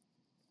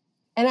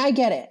 And I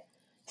get it.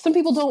 Some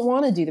people don't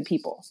want to do the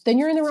people. Then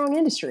you're in the wrong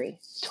industry.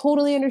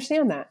 Totally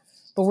understand that.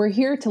 But we're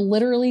here to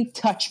literally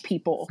touch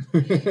people.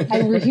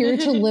 And we're here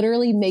to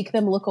literally make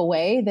them look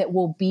away that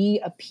will be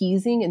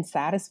appeasing and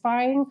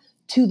satisfying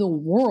to the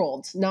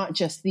world, not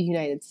just the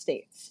United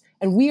States.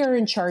 And we are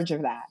in charge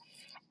of that.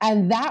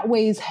 And that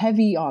weighs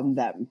heavy on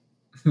them.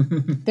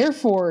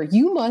 Therefore,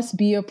 you must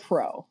be a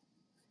pro.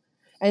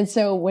 And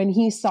so when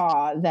he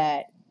saw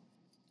that,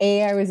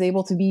 I was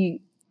able to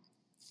be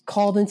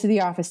called into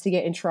the office to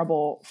get in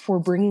trouble for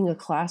bringing a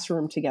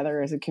classroom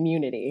together as a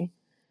community,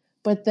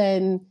 but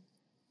then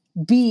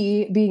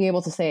B, being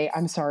able to say,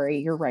 I'm sorry,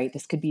 you're right,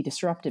 this could be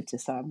disruptive to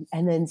some.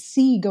 And then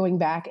C, going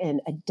back and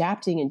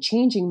adapting and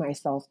changing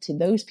myself to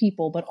those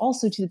people, but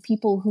also to the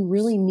people who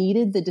really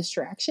needed the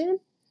distraction.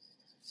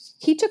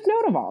 He took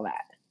note of all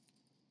that.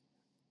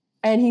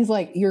 And he's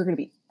like, you're going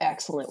to be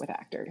excellent with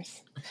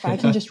actors. If I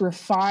can just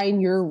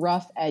refine your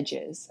rough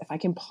edges, if I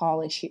can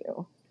polish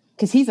you,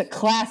 because he's a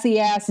classy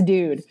ass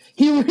dude.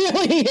 He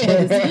really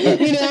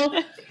is. You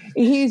know,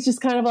 he's just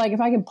kind of like,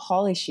 if I can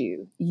polish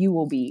you, you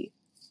will be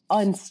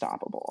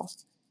unstoppable.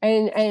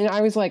 And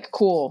I was like,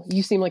 cool,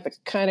 you seem like the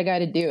kind of guy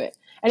to do it.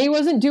 And he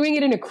wasn't doing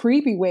it in a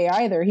creepy way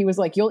either. He was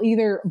like, you'll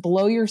either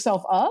blow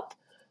yourself up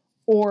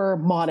or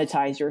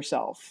monetize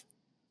yourself.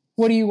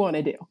 What do you want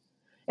to do?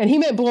 And he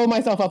meant blow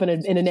myself up in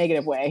a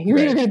negative way. You're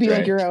either going to be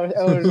like your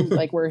own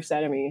like worst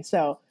enemy.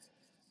 So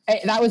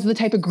that was the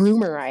type of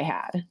groomer I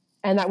had.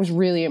 And that was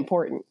really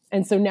important.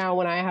 And so now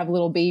when I have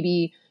little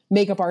baby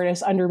makeup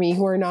artists under me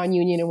who are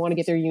non-union and want to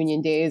get their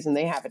union days and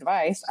they have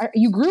advice,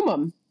 you groom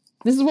them.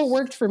 This is what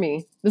worked for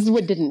me. This is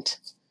what didn't.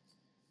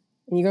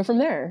 And you go from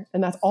there.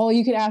 And that's all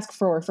you could ask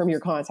for from your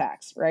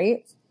contacts,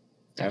 right?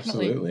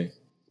 Absolutely.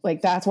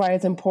 Like, that's why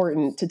it's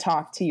important to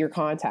talk to your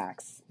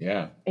contacts.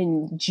 Yeah.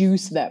 And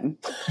juice them.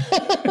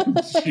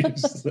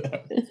 Juice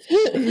them.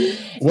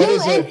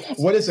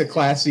 What is a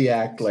classy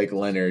act like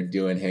Leonard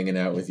doing hanging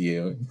out with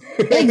you?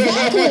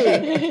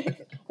 Exactly.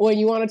 When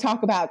you want to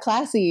talk about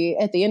classy,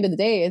 at the end of the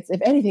day, it's,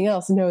 if anything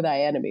else, know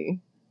thy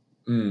enemy.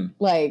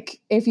 Like,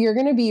 if you're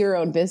going to be your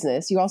own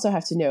business, you also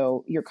have to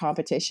know your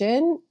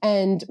competition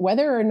and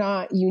whether or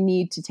not you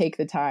need to take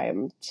the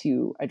time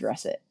to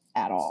address it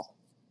at all.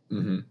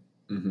 Mm-hmm.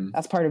 Mm-hmm.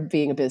 That's part of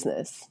being a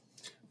business.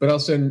 But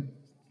also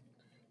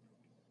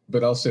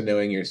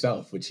knowing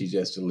yourself, which he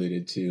just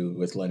alluded to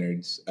with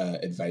Leonard's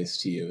advice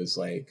to you, is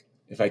like,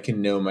 if I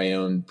can know my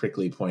own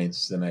prickly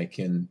points, then I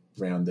can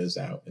round those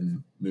out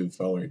and move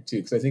forward too.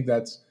 Because I think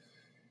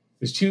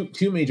there's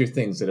two major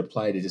things that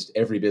apply to just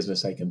every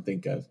business I can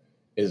think of,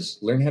 is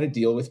learn how to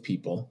deal with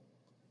people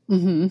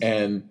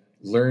and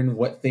learn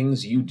what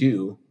things you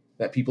do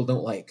that people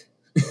don't like.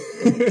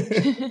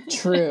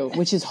 True,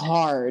 which is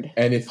hard.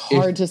 And it's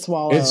hard to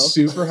swallow. It's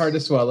super hard to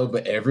swallow,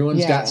 but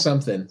everyone's got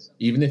something.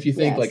 Even if you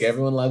think like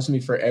everyone loves me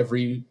for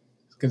every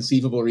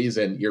conceivable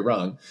reason, you're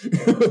wrong.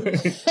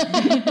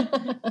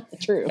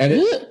 True. And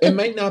it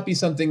might not be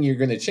something you're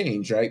going to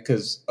change, right?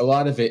 Because a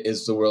lot of it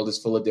is the world is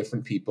full of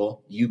different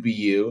people. You be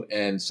you,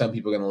 and some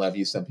people are going to love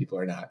you, some people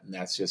are not. And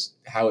that's just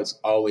how it's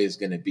always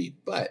going to be.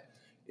 But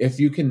if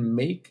you can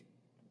make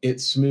it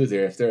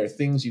smoother, if there are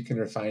things you can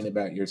refine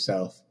about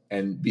yourself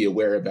and be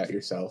aware about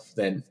yourself,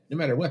 then no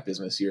matter what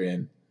business you're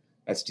in,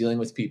 that's dealing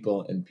with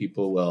people, and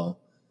people will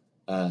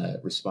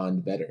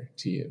respond better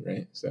to you,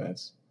 right? So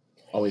that's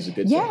always a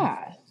good thing.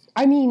 Yeah.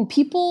 I mean,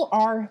 people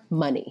are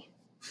money.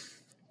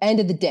 End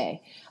of the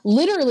day.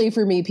 Literally,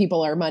 for me,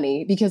 people are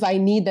money because I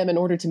need them in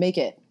order to make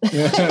it.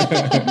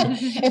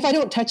 If I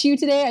don't touch you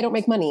today, I don't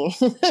make money.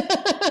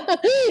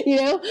 You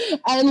know?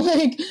 And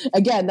like,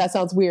 again, that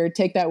sounds weird.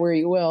 Take that where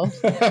you will.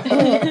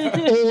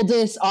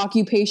 Oldest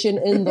occupation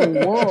in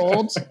the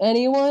world.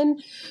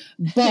 Anyone?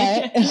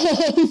 But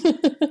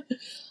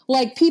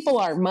like, people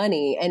are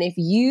money. And if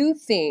you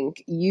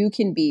think you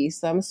can be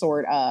some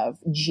sort of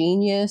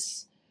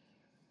genius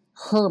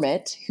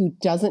hermit who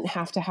doesn't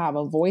have to have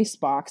a voice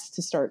box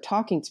to start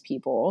talking to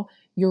people,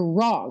 you're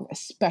wrong,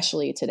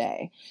 especially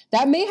today.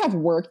 That may have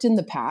worked in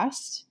the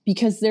past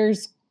because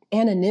there's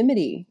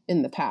anonymity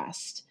in the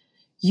past.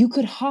 You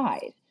could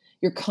hide.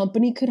 Your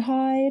company could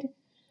hide.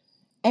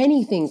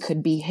 Anything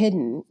could be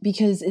hidden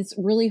because it's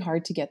really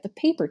hard to get the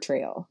paper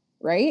trail,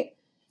 right?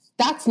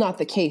 That's not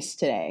the case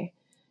today.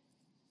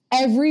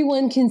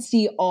 Everyone can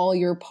see all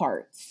your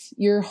parts,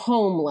 your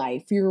home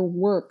life, your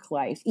work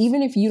life.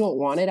 Even if you don't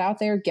want it out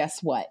there,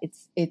 guess what?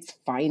 It's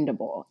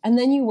findable. And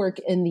then you work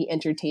in the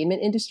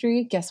entertainment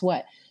industry. Guess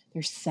what?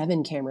 There's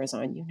 7 cameras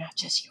on you, not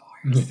just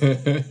yours.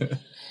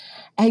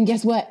 And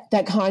guess what?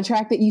 That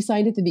contract that you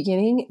signed at the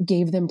beginning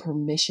gave them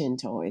permission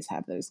to always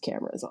have those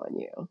cameras on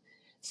you.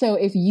 So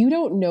if you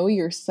don't know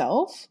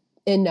yourself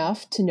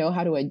enough to know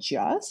how to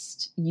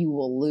adjust, you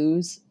will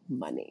lose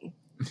money.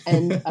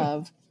 End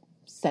of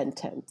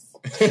sentence.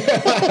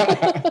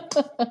 That's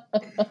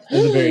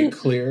a very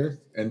clear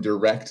and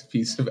direct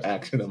piece of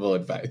actionable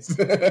advice.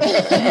 I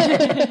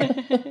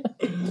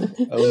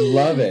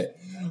love it.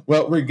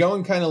 Well, we're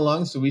going kind of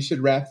long, so we should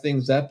wrap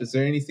things up. Is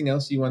there anything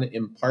else you want to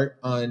impart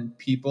on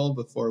people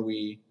before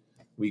we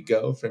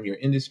go, from your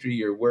industry,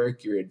 your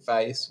work, your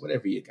advice,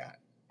 whatever you got?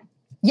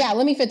 Yeah,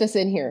 let me fit this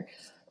in here.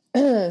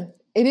 It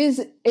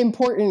is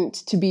important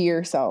to be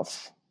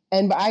yourself.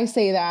 And I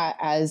say that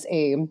as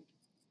a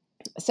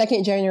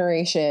second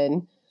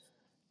generation,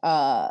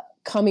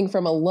 coming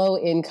from a low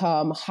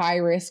income, high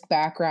risk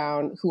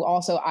background, who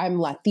also, I'm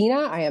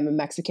Latina. I am a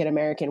Mexican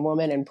American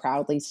woman, and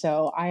proudly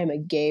so. I am a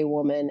gay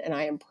woman, and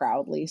I am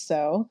proudly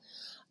so.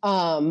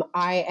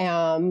 I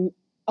am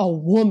a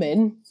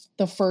woman,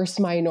 the first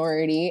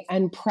minority,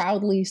 and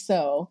proudly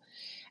so.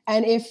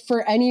 And if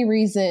for any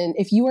reason,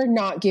 if you are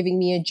not giving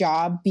me a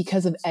job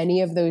because of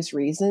any of those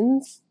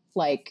reasons,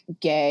 like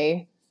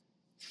gay,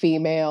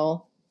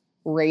 female,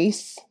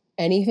 race,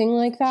 anything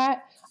like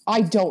that,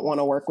 I don't want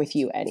to work with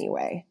you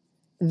anyway.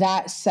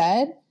 That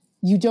said,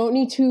 you don't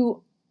need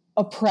to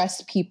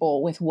oppress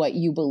people with what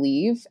you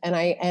believe. And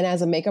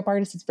as a makeup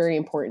artist, it's very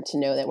important to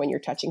know that when you're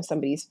touching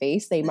somebody's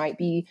face, they might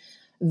be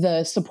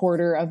the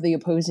supporter of the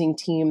opposing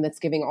team that's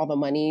giving all the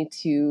money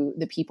to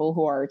the people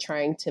who are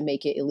trying to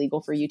make it illegal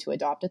for you to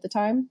adopt at the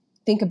time.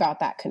 Think about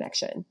that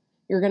connection.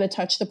 You're going to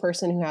touch the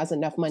person who has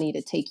enough money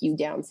to take you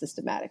down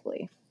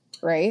systematically,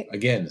 right?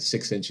 Again,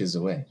 6 inches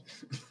away.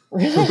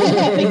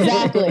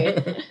 Exactly.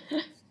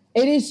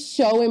 It is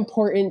so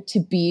important to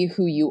be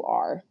who you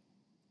are,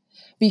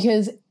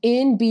 because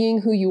in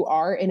being who you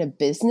are in a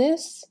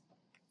business,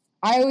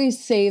 I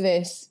always say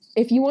this,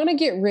 if you want to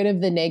get rid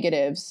of the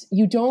negatives,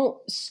 you don't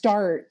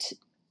start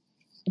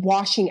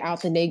washing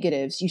out the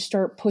negatives. You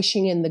start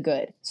pushing in the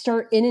good.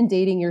 Start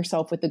inundating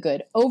yourself with the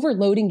good,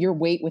 overloading your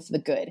weight with the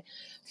good.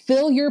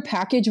 Fill your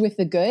package with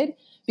the good,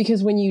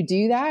 because when you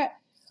do that,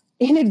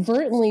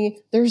 inadvertently,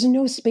 there's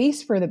no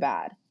space for the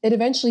bad. It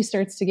eventually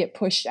starts to get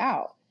pushed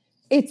out.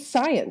 It's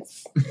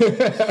science.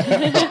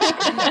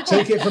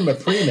 Take it from a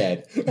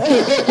pre-med.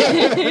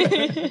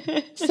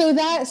 So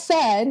that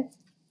said,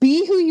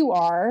 be who you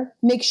are.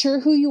 Make sure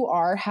who you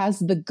are has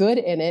the good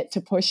in it to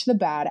push the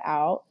bad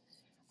out.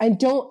 And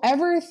don't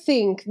ever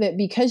think that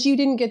because you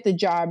didn't get the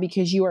job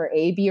because you are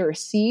A, B, or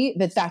C,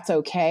 that that's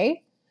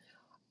okay.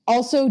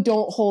 Also,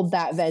 don't hold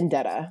that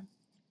vendetta.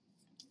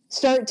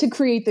 Start to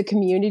create the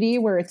community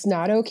where it's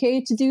not okay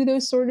to do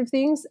those sort of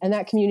things. And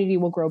that community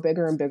will grow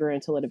bigger and bigger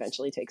until it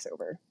eventually takes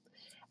over.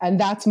 And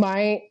that's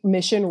my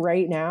mission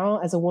right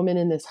now as a woman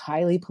in this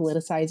highly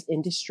politicized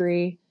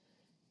industry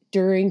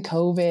during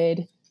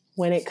COVID.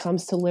 When it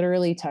comes to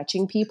literally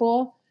touching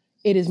people,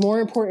 it is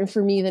more important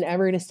for me than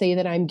ever to say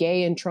that I'm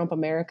gay in Trump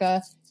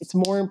America. It's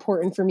more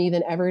important for me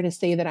than ever to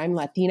say that I'm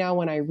Latina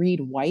when I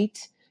read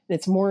white. And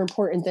it's more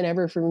important than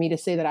ever for me to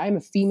say that I'm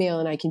a female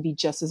and I can be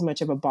just as much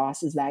of a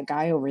boss as that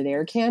guy over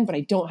there can, but I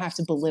don't have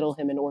to belittle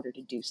him in order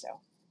to do so.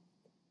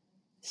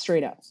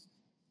 Straight up.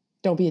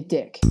 Don't be a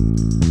dick.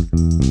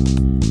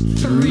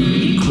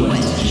 3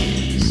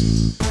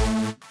 questions.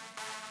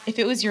 If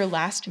it was your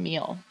last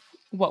meal,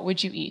 what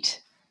would you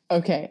eat?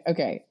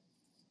 Okay.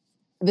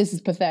 This is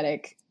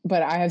pathetic,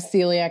 but I have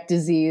celiac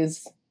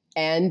disease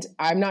and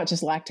I'm not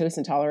just lactose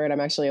intolerant.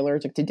 I'm actually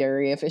allergic to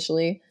dairy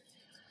officially.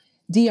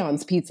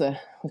 Dion's pizza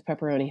with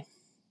pepperoni.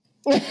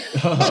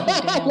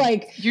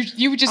 Like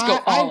you would just go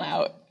all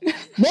out.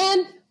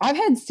 Man, I've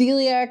had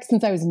celiac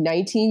since I was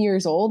 19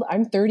 years old.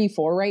 I'm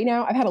 34 right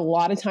now. I've had a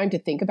lot of time to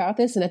think about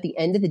this. And at the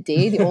end of the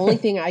day, the only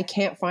thing I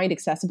can't find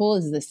accessible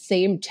is the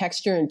same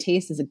texture and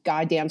taste as a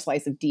goddamn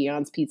slice of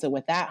Dion's pizza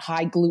with that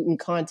high gluten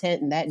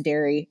content and that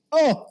dairy.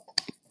 Oh,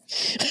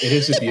 it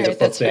is a beautiful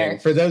that's thing. fair.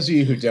 For those of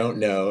you who don't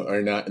know,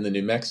 or not in the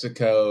New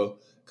Mexico,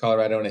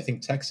 Colorado, and I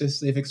think Texas,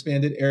 they've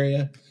expanded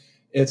area.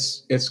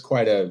 It's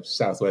quite a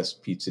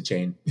Southwest pizza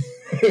chain.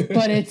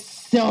 but it's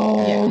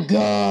so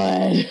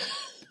good.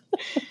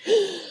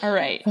 All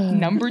right.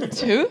 Number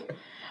 2.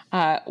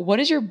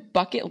 What is your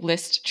bucket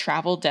list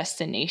travel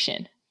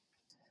destination?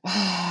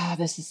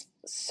 This is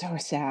so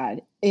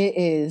sad. It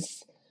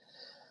is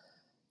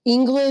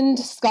England,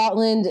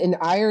 Scotland, and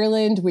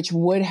Ireland, which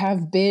would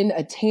have been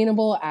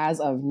attainable as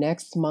of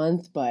next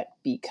month, but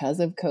because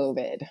of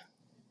COVID.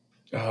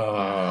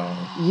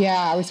 Oh.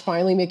 Yeah, I was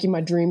finally making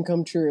my dream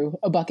come true,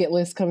 a bucket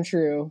list come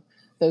true.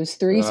 Those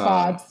 3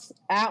 spots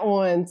at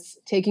once,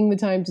 taking the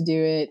time to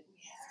do it.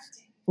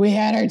 We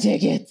had our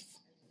tickets.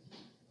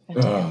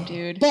 Damn,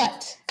 dude.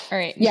 But, All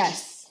right.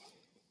 yes,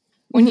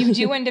 When you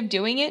do end up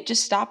doing it,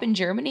 just stop in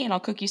Germany and I'll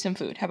cook you some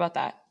food. How about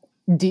that?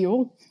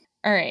 deal.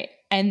 All right.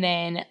 And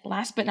then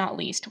last but not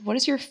least, what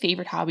is your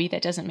favorite hobby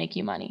that doesn't make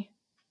you money?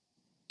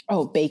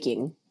 Oh,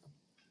 baking.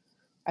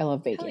 I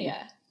love baking. Hell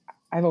yeah.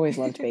 I've always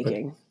loved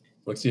baking.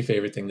 What's your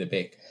favorite thing to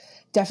bake?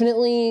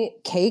 Definitely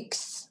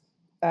cakes.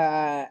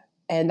 And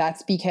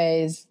that's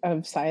because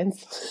of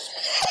science.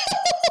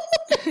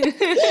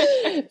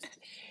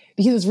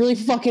 Because it's really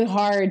fucking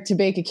hard to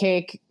bake a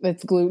cake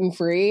that's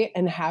gluten-free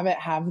and have it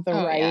have the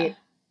right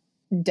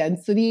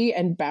density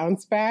and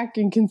bounce back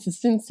and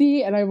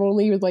consistency. And I've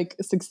only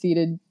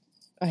succeeded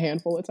a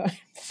handful of times.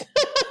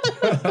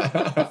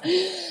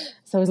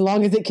 So as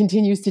long as it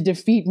continues to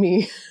defeat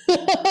me.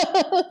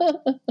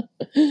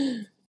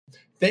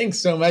 Thanks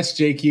so much,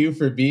 JQ,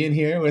 for being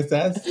here with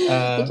us.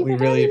 We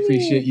really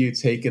appreciate you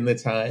taking the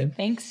time.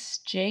 Thanks,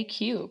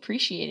 JQ.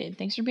 Appreciated.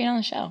 Thanks for being on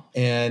the show.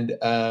 And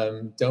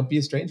don't be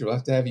a stranger. We'll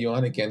have to have you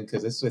on again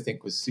because this, I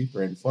think, was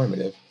super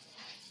informative.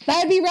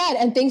 That'd be rad.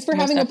 And thanks for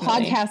Most having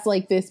definitely. a podcast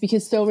like this,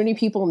 because so many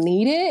people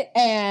need it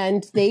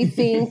and they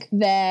think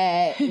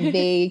that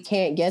they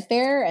can't get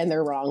there and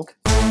they're wrong.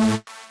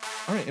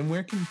 All right. And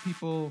where can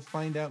people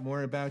find out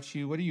more about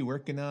you? What are you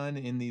working on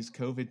in these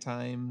COVID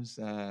times?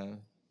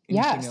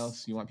 Anything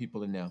else you want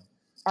people to know?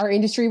 Our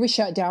industry was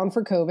shut down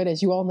for COVID,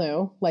 as you all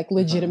know,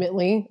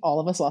 legitimately, all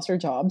of us lost our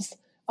jobs.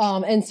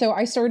 And so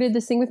I started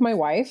this thing with my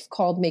wife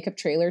called Makeup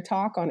Trailer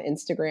Talk on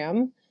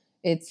Instagram.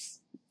 It's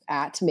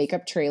at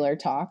Makeup Trailer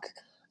Talk.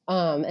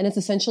 And it's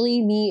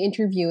essentially me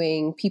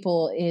interviewing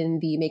people in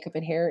the makeup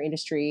and hair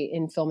industry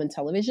in film and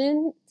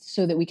television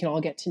so that we can all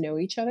get to know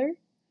each other.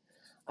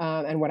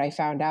 And what I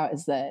found out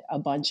is that a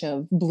bunch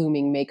of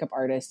blooming makeup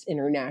artists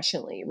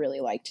internationally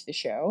really liked the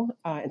show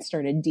and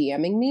started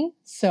DMing me.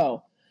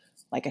 So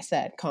like I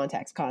said,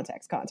 contacts.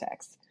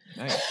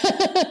 Nice.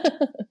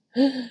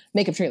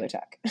 Makeup Trailer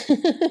Talk.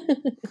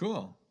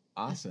 Cool.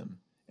 Awesome.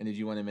 And did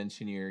you want to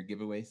mention your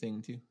giveaway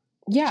thing too?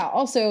 Yeah.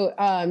 Also,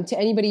 to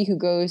anybody who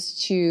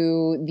goes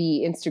to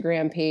the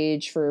Instagram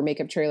page for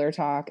Makeup Trailer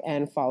Talk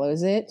and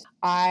follows it,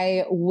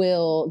 I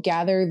will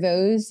gather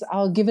those.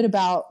 Let's give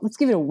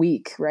it a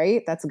week,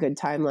 right? That's a good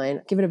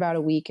timeline. Give it about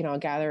a week and I'll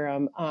gather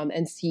them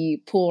and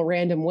pull a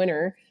random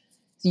winner.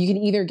 So you can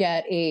either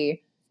get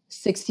a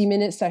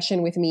 60-minute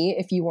session with me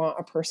if you want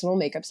a personal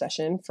makeup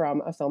session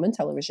from a film and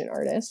television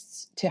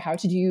artist to how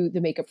to do the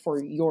makeup for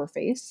your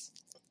face,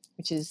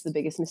 which is the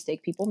biggest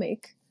mistake people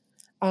make.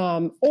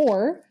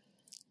 Or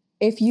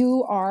if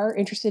you are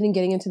interested in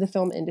getting into the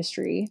film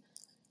industry,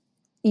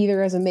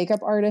 either as a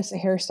makeup artist, a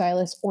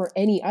hairstylist, or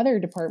any other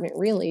department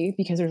really,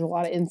 because there's a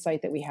lot of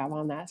insight that we have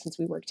on that since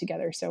we work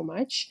together so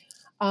much,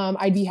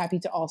 I'd be happy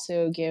to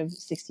also give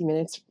 60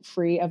 minutes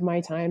free of my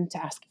time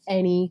to ask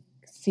any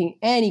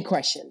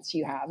questions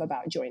you have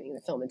about joining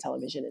the film and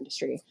television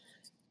industry,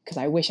 because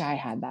I wish I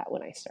had that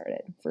when I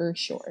started, for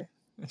sure.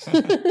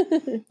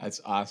 That's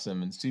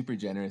awesome and super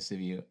generous of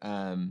you.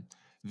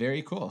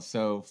 Very cool.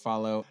 So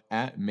follow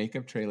at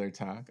Makeup Trailer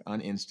Talk on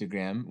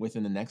Instagram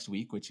within the next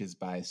week, which is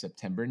by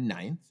September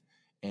 9th,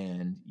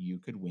 and you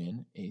could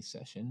win a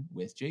session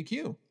with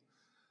JQ.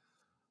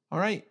 All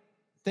right.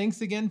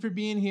 Thanks again for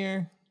being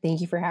here. Thank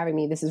you for having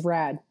me. This is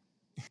rad.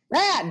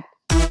 Rad!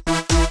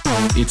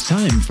 It's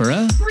time for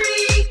a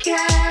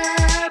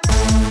recap.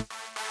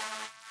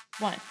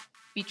 1.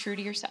 Be true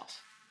to yourself.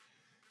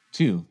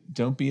 2.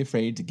 Don't be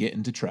afraid to get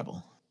into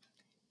trouble.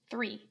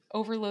 3.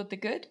 Overload the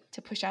good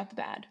to push out the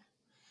bad.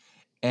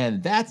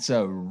 And that's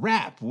a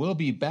wrap. We'll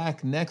be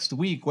back next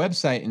week.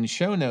 Website and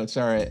show notes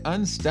are at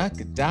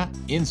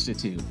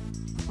unstuck.institute.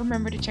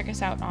 Remember to check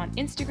us out on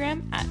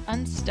Instagram at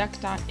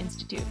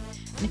unstuck.institute.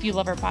 And if you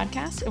love our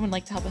podcast and would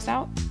like to help us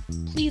out,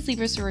 please leave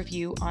us a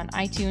review on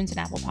iTunes and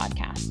Apple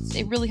Podcasts.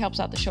 It really helps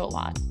out the show a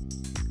lot.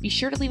 Be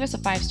sure to leave us a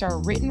 5-star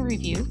written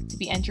review to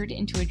be entered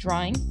into a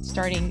drawing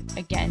starting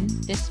again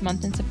this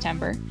month in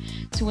September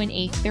to win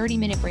a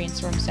 30-minute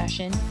brainstorm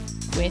session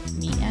with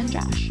me and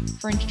Josh.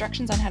 For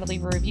instructions on how to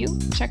leave a review,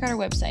 check out our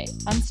website,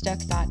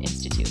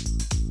 unstuck.institute.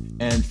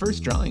 And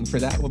first drawing for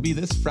that will be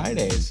this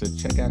Friday, so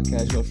check out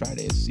Casual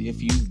Fridays, see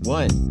if you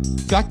won.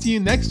 Talk to you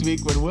next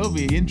week when we'll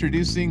be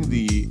introducing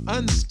the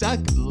Unstuck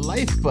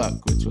Life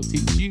Book, which will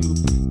teach you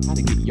how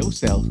to get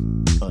yourself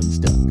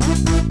unstuck.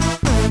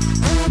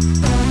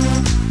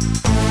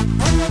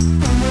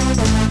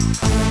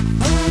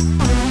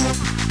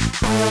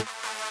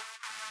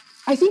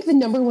 I think the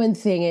number one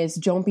thing is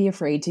don't be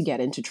afraid to get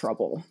into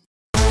trouble.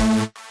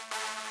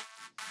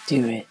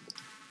 Do it.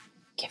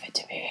 Give it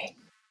to me.